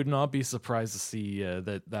 I would not be surprised to see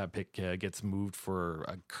that pick gets moved for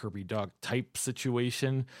a Kirby Dach type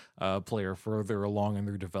situation, player further along in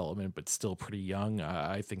their development, but still pretty young.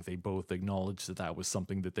 I think they both acknowledge that was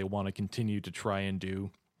something that they want to continue to try and do.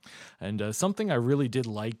 And something I really did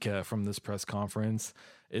like from this press conference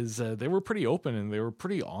is they were pretty open and they were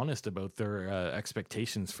pretty honest about their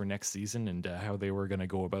expectations for next season and how they were going to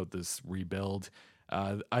go about this rebuild.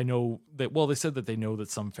 I know that, they said that they know that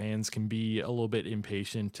some fans can be a little bit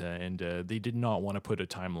impatient and they did not want to put a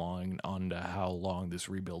timeline on how long this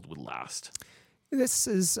rebuild would last. This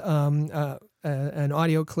is an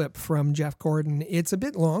audio clip from Jeff Gordon. It's a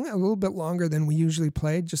bit long, a little bit longer than we usually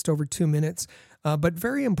play, just over 2 minutes, but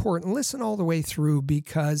very important. Listen all the way through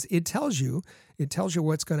because it tells you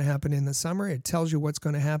what's going to happen in the summer. It tells you what's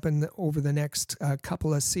going to happen over the next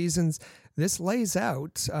couple of seasons. This lays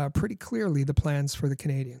out pretty clearly the plans for the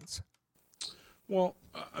Canadiens. Well,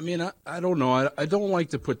 I mean, I don't know. I don't like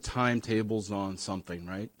to put timetables on something,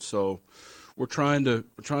 right? So we're trying to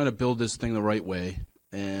build this thing the right way,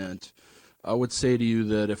 and I would say to you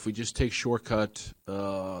that if we just take shortcut,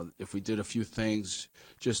 if we did a few things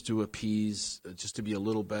just to appease, just to be a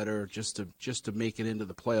little better, just to make it into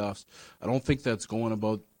the playoffs, I don't think that's going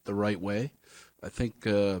about the right way. I think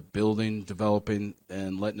building, developing,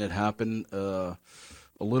 and letting it happen a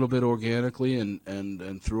little bit organically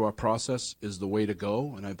and through our process is the way to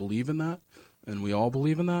go, and I believe in that, and we all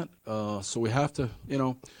believe in that. So we have to,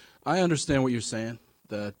 I understand what you're saying,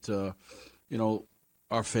 that,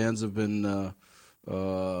 our fans have been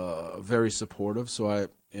very supportive. So I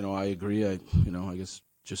agree. I guess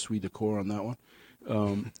je suis d'accord on that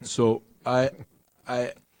one. So I,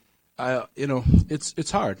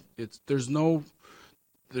 it's hard. There's no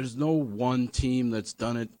one team that's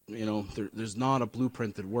done it. There's not a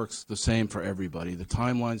blueprint that works the same for everybody. The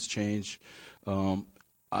timelines change.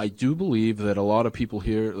 I do believe that a lot of people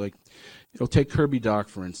here, take Kirby Dach,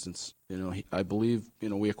 for instance. I believe,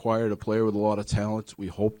 we acquired a player with a lot of talent. We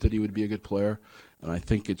hoped that he would be a good player, and I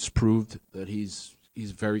think it's proved that he's a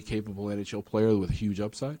very capable NHL player with a huge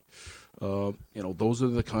upside. Those are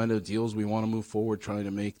the kind of deals we want to move forward, trying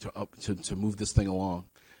to make to move this thing along,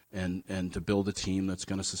 and to build a team that's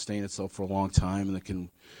going to sustain itself for a long time and that can,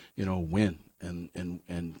 win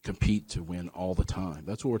and compete to win all the time.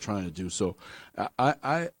 That's what we're trying to do. So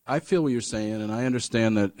I feel what you're saying, and I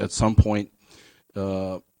understand that at some point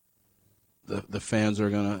the fans are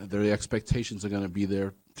their expectations are gonna be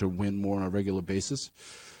there to win more on a regular basis.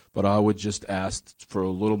 But I would just ask for a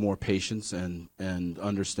little more patience and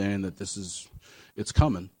understand that it's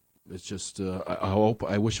coming. It's just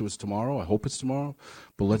I wish it was tomorrow. I hope it's tomorrow.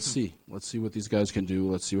 But let's see. Let's see what these guys can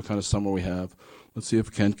do. Let's see what kind of summer we have. Let's see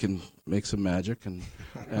if Ken can make some magic and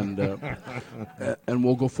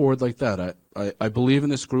we'll go forward like that. I believe in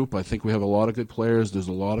this group. I think we have a lot of good players. There's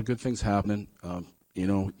a lot of good things happening.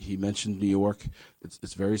 He mentioned New York.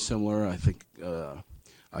 It's very similar. I think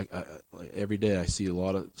every day I see a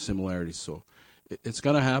lot of similarities. So it's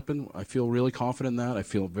going to happen. I feel really confident in that. I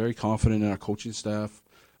feel very confident in our coaching staff,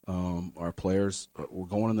 our players. We're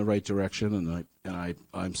going in the right direction, and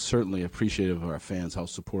I'm certainly appreciative of our fans, how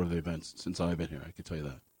supportive they've been since I've been here. I can tell you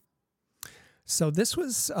that. So this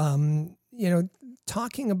was,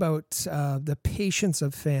 talking about the patience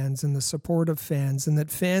of fans and the support of fans, and that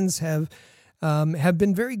fans have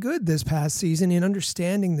been very good this past season in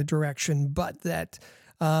understanding the direction, but that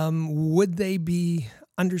would they be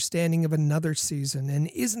understanding of another season? And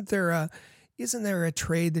isn't there a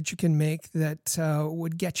trade that you can make that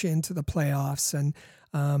would get you into the playoffs? And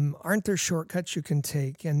aren't there shortcuts you can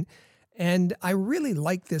take? And I really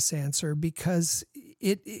like this answer because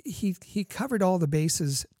he covered all the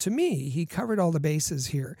bases. To me, he covered all the bases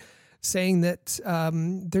here, saying that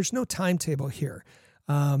there's no timetable here.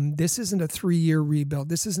 This isn't a 3-year rebuild.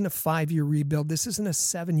 This isn't a 5-year rebuild. This isn't a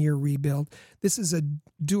 7-year rebuild. This is a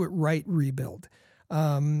do it right rebuild.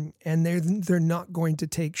 And they're not going to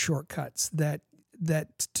take shortcuts. That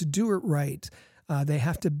to do it right, they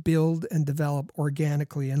have to build and develop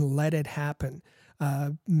organically and let it happen.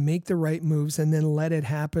 Make the right moves and then let it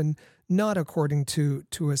happen, not according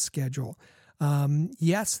to a schedule.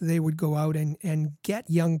 Yes, they would go out and get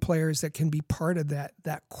young players that can be part of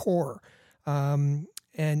that core.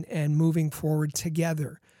 And moving forward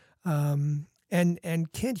together. And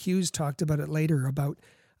Kent Hughes talked about it later about,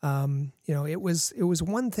 it was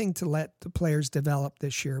one thing to let the players develop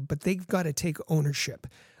this year, but they've got to take ownership,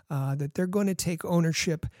 that they're going to take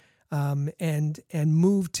ownership and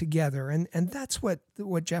move together. And that's what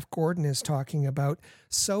Jeff Gordon is talking about,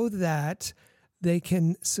 so that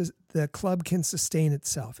the club can sustain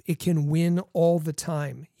itself. It can win all the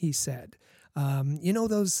time, he said.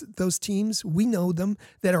 Those teams, we know them,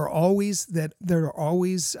 that are always in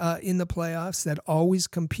the playoffs, that always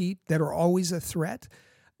compete, that are always a threat.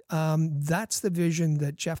 That's the vision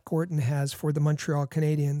that Jeff Gordon has for the Montreal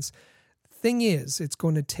Canadiens. Thing is, it's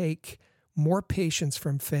going to take more patience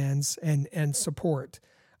from fans and support.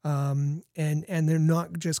 And they're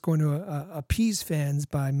not just going to appease fans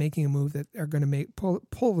by making a move that are going to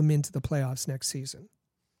pull them into the playoffs next season.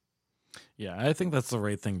 Yeah, I think that's the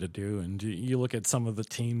right thing to do. And you look at some of the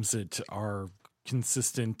teams that are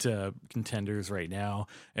consistent contenders right now.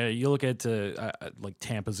 You look at like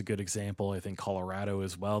Tampa's a good example. I think Colorado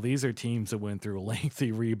as well. These are teams that went through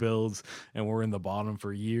lengthy rebuilds and were in the bottom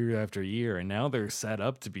for year after year. And now they're set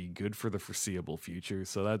up to be good for the foreseeable future.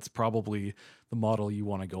 So that's probably the model you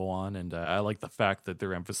want to go on. And I like the fact that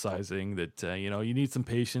they're emphasizing that, you need some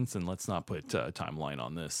patience and let's not put a timeline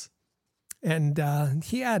on this. And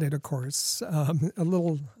he added, of course, a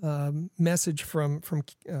little message from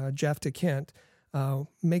Jeff to Kent.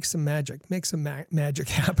 Make some magic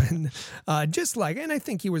happen. And I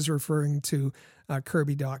think he was referring to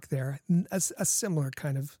Kirby Dach there, a similar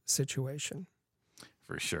kind of situation.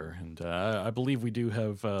 For sure. And I believe we do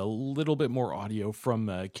have a little bit more audio from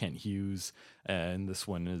Kent Hughes, and this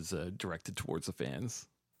one is directed towards the fans.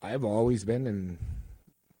 I've always been, and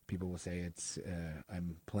people will say it's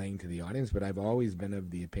I'm playing to the audience, but I've always been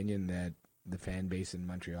of the opinion that the fan base in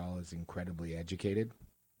Montreal is incredibly educated,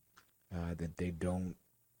 that they don't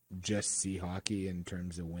just see hockey in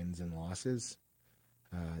terms of wins and losses.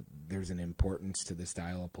 there's an importance to the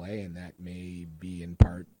style of play, and that may be in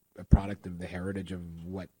part a product of the heritage of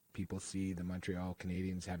what people see the Montreal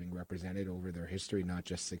Canadiens having represented over their history, not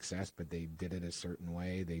just success, but they did it a certain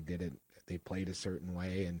way. They played a certain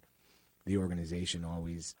way, and the organization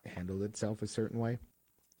always handled itself a certain way.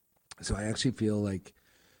 So I actually feel like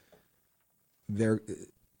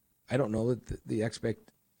I don't know that the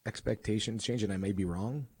expectations change, and I may be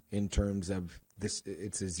wrong in terms of this.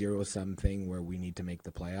 It's a zero-sum thing where we need to make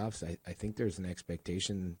the playoffs. I think there's an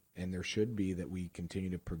expectation, and there should be, that we continue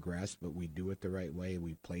to progress, but we do it the right way.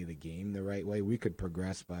 We play the game the right way. We could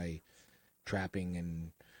progress by trapping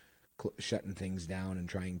and shutting things down and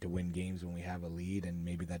trying to win games when we have a lead, and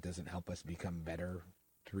maybe that doesn't help us become better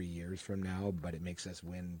 3 years from now, but it makes us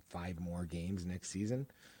win 5 more games next season.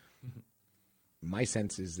 Mm-hmm. My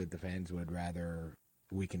sense is that the fans would rather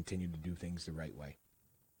we continue to do things the right way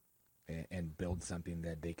and build something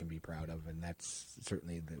that they can be proud of, and that's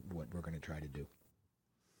certainly what we're going to try to do.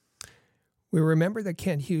 We remember that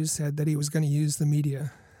Kent Hughes said that he was going to use the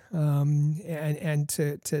media and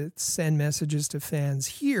to send messages to fans.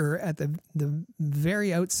 Here at the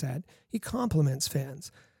very outset, he compliments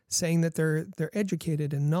fans, saying that they're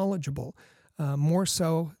educated and knowledgeable, more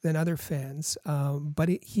so than other fans. But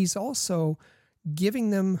he's also giving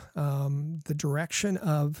them the direction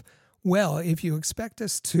of, well, if you expect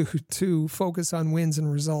us to focus on wins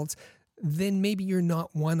and results, then maybe you're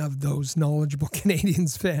not one of those knowledgeable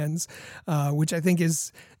Canadiens fans, which I think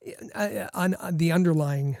is on the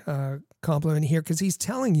underlying compliment here, because he's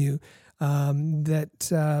telling you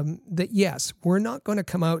that yes, we're not going to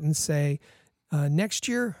come out and say next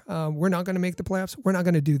year we're not going to make the playoffs. We're not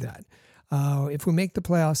going to do that. If we make the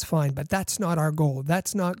playoffs, fine, but that's not our goal.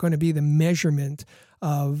 That's not going to be the measurement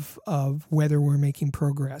of whether we're making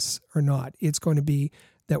progress or not. It's going to be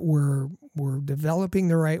that we're developing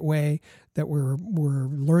the right way, that we're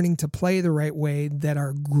learning to play the right way, that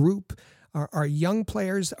our group, our young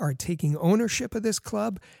players are taking ownership of this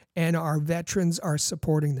club, and our veterans are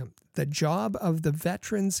supporting them. The job of the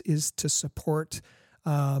veterans is to support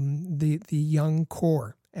the young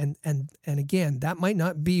core. And again, that might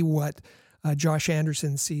not be what Josh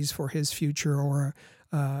Anderson sees for his future, or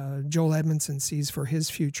Joel Edmondson sees for his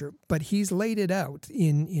future, but he's laid it out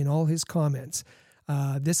in all his comments.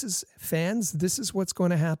 This is fans. This is what's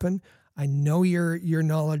going to happen. I know you're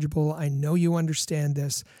knowledgeable. I know you understand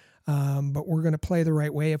this, but we're going to play the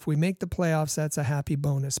right way. If we make the playoffs, that's a happy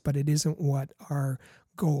bonus, but it isn't what our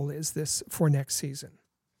goal is this for next season.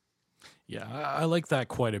 Yeah, I like that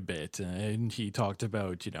quite a bit. And he talked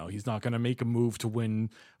about, he's not going to make a move to win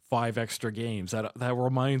 5 extra games. That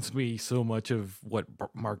reminds me so much of what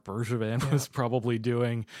Marc Bergevin was probably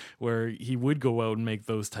doing, where he would go out and make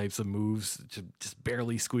those types of moves to just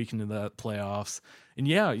barely squeak into the playoffs. And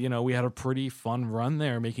we had a pretty fun run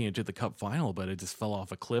there, making it to the Cup final, but it just fell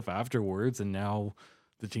off a cliff afterwards. And now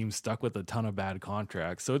the team's stuck with a ton of bad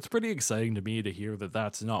contracts. So it's pretty exciting to me to hear that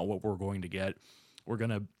that's not what we're going to get. We're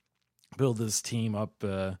going to build this team up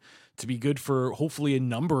to be good for hopefully a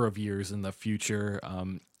number of years in the future.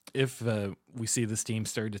 If we see this team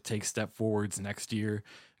start to take step forwards next year,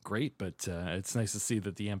 great. But it's nice to see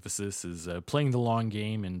that the emphasis is playing the long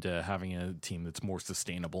game and having a team that's more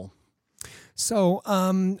sustainable. So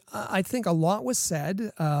I think a lot was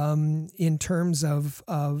said in terms of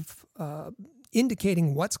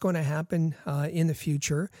indicating what's going to happen in the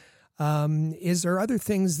future. Is there other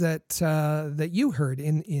things that you heard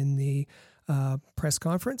in the press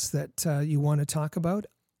conference that you want to talk about?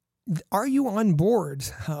 Are you on board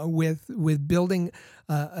with building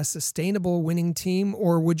a sustainable winning team,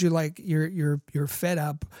 or would you you're fed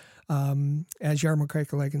up? As Jarmo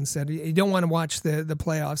Kekalainen said, you don't want to watch the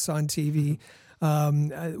playoffs on TV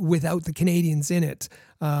without the Canadiens in it.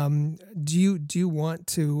 Do you want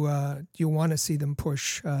to see them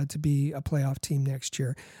push to be a playoff team next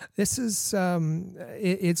year? This is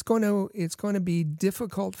it's going to be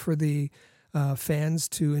difficult for the fans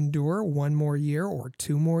to endure 1 more year or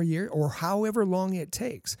 2 more years or however long it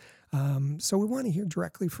takes. So we want to hear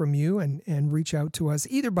directly from you and reach out to us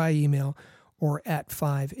either by email or at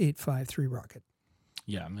 5853-ROCKET.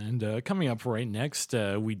 Yeah, and coming up right next,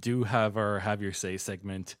 we do have our Have Your Say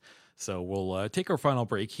segment. So we'll take our final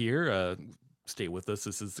break here. Stay with us.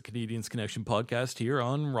 This is the Canadiens Connection podcast here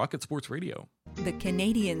on Rocket Sports Radio. The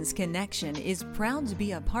Canadiens Connection is proud to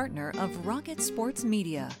be a partner of Rocket Sports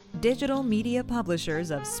Media, digital media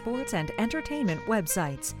publishers of sports and entertainment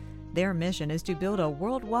websites. Their mission is to build a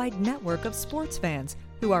worldwide network of sports fans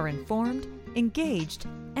who are informed, engaged,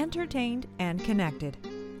 entertained, and connected.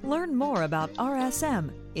 Learn more about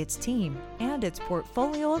RSM, its team, and its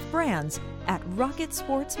portfolio of brands at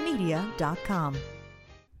rocketsportsmedia.com.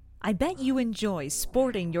 I bet you enjoy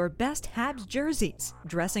sporting your best Habs jerseys,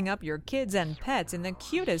 dressing up your kids and pets in the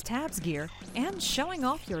cutest Habs gear, and showing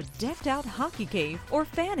off your decked-out hockey cave or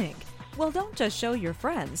fanning. Well, don't just show your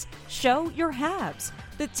friends, show your Habs.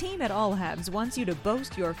 The team at All Habs wants you to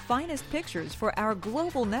boast your finest pictures for our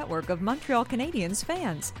global network of Montreal Canadiens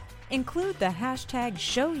fans. Include the hashtag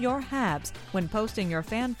 #ShowYourHabs when posting your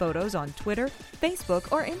fan photos on Twitter,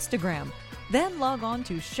 Facebook, or Instagram. Then log on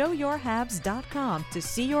to showyourhabs.com to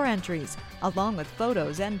see your entries, along with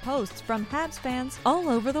photos and posts from Habs fans all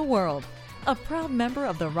over the world. A proud member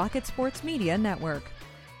of the Rocket Sports Media Network.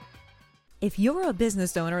 If you're a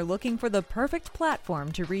business owner looking for the perfect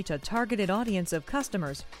platform to reach a targeted audience of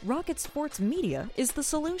customers, Rocket Sports Media is the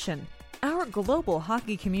solution. Our global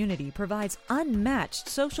hockey community provides unmatched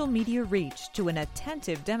social media reach to an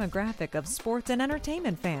attentive demographic of sports and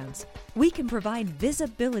entertainment fans. We can provide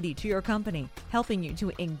visibility to your company, helping you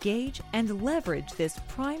to engage and leverage this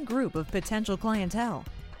prime group of potential clientele.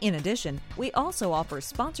 In addition, we also offer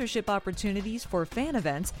sponsorship opportunities for fan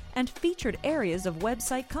events and featured areas of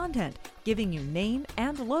website content, giving you name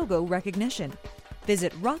and logo recognition.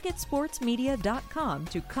 Visit rocketsportsmedia.com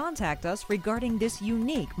to contact us regarding this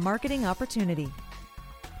unique marketing opportunity.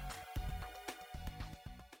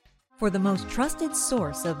 For the most trusted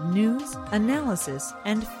source of news, analysis,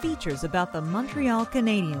 and features about the Montreal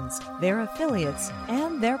Canadiens, their affiliates,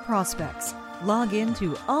 and their prospects, log in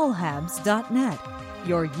to allhabs.net,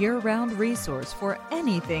 your year-round resource for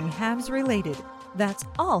anything Habs related. That's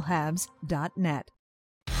allhabs.net.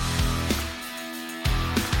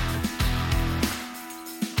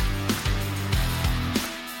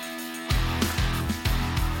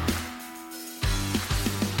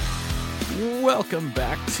 Welcome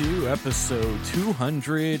back to episode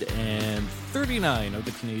 239 of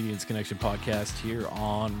the Canadiens Connection podcast here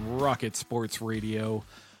on Rocket Sports Radio.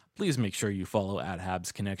 Please make sure you follow at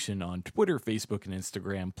Habs Connection on Twitter, Facebook, and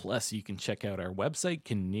Instagram. Plus, you can check out our website,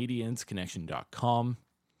 canadiensconnection.com.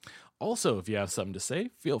 Also, if you have something to say,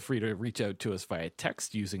 feel free to reach out to us via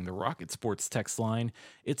text using the Rocket Sports text line.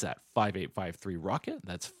 It's at 5853-ROCKET.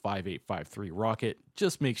 That's 5853-ROCKET.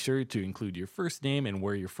 Just make sure to include your first name and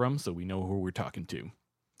where you're from so we know who we're talking to.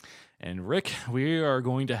 And Rick, we are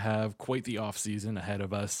going to have quite the offseason ahead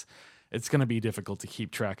of us. It's going to be difficult to keep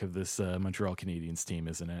track of this Montreal Canadiens team,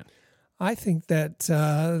 isn't it? I think that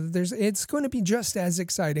it's going to be just as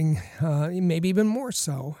exciting, maybe even more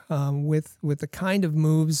so, with the kind of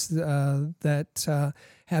moves that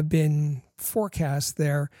have been forecast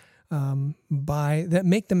there that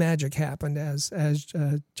make the magic happen, as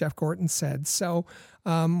Jeff Gorton said. So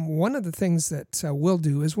one of the things that we'll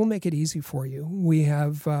do is we'll make it easy for you. We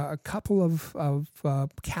have a couple of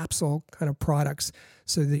capsule kind of products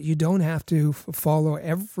so that you don't have to follow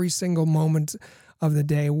every single moment of the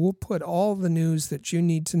day. We'll put all the news that you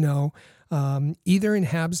need to know, either in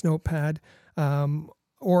Habs Notepad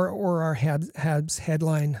or our Habs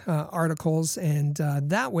headline articles, and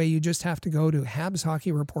that way you just have to go to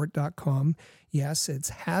habshockeyreport.com. Yes,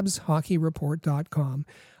 it's habshockeyreport.com,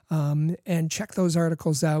 and check those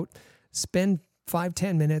articles out. Spend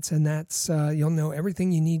 5-10 minutes, and that's you'll know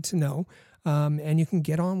everything you need to know, and you can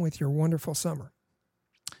get on with your wonderful summer.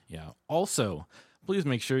 Yeah. Also, please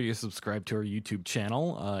make sure you subscribe to our YouTube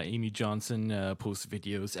channel. Amy Johnson posts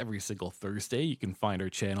videos every single Thursday. You can find our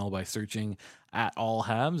channel by searching at All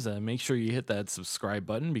Habs. Make sure you hit that subscribe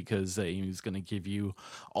button because Amy's going to give you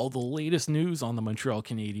all the latest news on the Montreal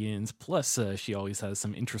Canadiens. Plus, she always has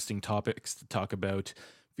some interesting topics to talk about.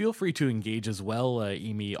 Feel free to engage as well.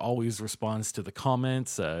 Amy always responds to the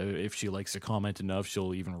comments. If she likes a comment enough,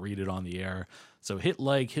 she'll even read it on the air. So hit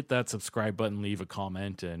that subscribe button, leave a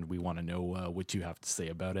comment, and we want to know what you have to say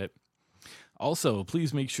about it. Also,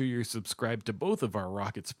 please make sure you're subscribed to both of our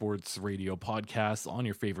Rocket Sports Radio podcasts on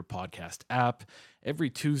your favorite podcast app. Every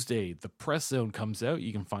Tuesday, the Press Zone comes out.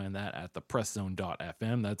 You can find that at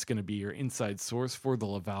thepresszone.fm. That's going to be your inside source for the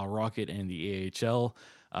Laval Rocket and the AHL.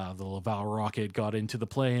 The Laval Rocket got into the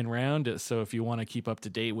play-in round, so if you want to keep up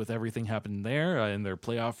to date with everything happening there in their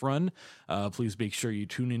playoff run, please make sure you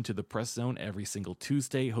tune into the Press Zone every single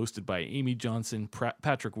Tuesday, hosted by Amy Johnson,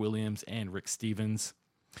 Patrick Williams, and Rick Stevens.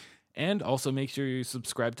 And also make sure you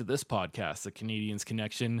subscribe to this podcast, The Canadiens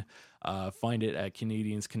Connection. Find it at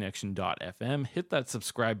canadiensconnection.fm. Hit that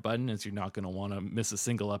subscribe button as you're not going to want to miss a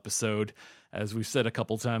single episode. As we've said a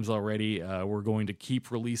couple times already, we're going to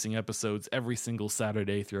keep releasing episodes every single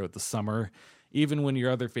Saturday throughout the summer. Even when your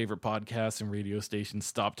other favorite podcasts and radio stations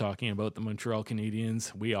stop talking about the Montreal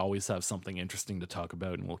Canadiens, we always have something interesting to talk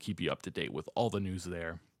about, and we'll keep you up to date with all the news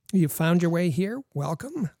there. You found your way here.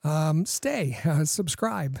 Welcome. Stay,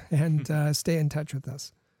 subscribe, and stay in touch with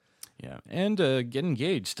us. Yeah, and get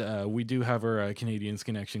engaged. We do have our Canadiens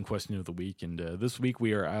Connection question of the week, and this week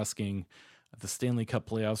we are asking, the Stanley Cup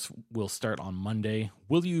playoffs will start on Monday.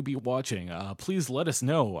 Will you be watching? Please let us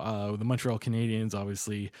know. The Montreal Canadiens,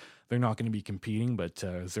 obviously, they're not going to be competing, but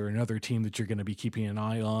is there another team that you're going to be keeping an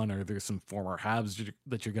eye on, or there's some former Habs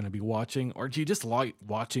that you're going to be watching, or do you just like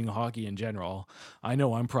watching hockey in general? I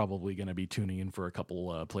know I'm probably going to be tuning in for a couple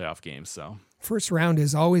playoff games, so... First round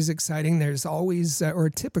is always exciting. There's always,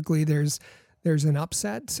 or typically, there's an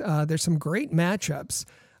upset. There's some great matchups.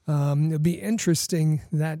 It'll be interesting.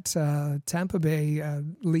 That Tampa Bay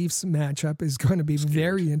Leafs matchup is going to be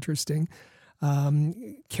very interesting.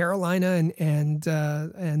 Carolina and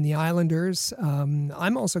the Islanders.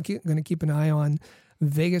 I'm also going to keep an eye on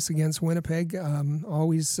Vegas against Winnipeg.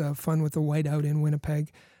 Always fun with the whiteout in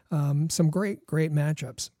Winnipeg. Some great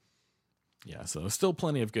matchups. Yeah, so still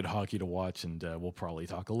plenty of good hockey to watch, and we'll probably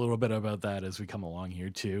talk a little bit about that as we come along here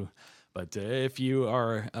too. But if you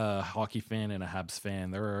are a hockey fan and a Habs fan,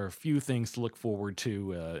 there are a few things to look forward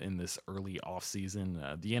to in this early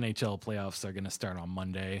offseason. The NHL playoffs are going to start on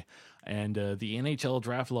Monday, and the NHL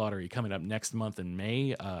draft lottery coming up next month in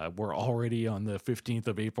May. We're already on the 15th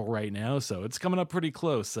of April right now, so it's coming up pretty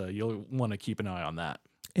close. You'll want to keep an eye on that.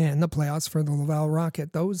 And the playoffs for the Laval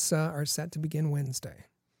Rocket, those are set to begin Wednesday.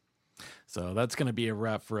 So that's going to be a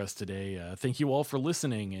wrap for us today. Thank you all for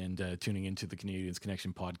listening and tuning into the Canadiens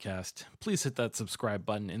Connection podcast. Please hit that subscribe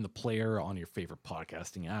button in the player on your favorite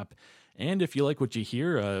podcasting app. And if you like what you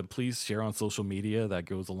hear, please share on social media. That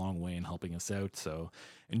goes a long way in helping us out. So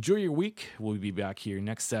enjoy your week. We'll be back here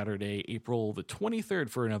next Saturday, April the 23rd,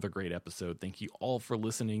 for another great episode. Thank you all for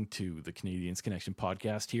listening to the Canadiens Connection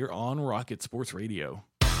podcast here on Rocket Sports Radio.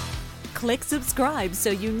 Click subscribe so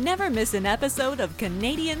you never miss an episode of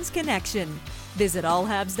Canadiens Connection. Visit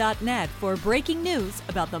allhabs.net for breaking news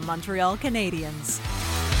about the Montreal Canadiens.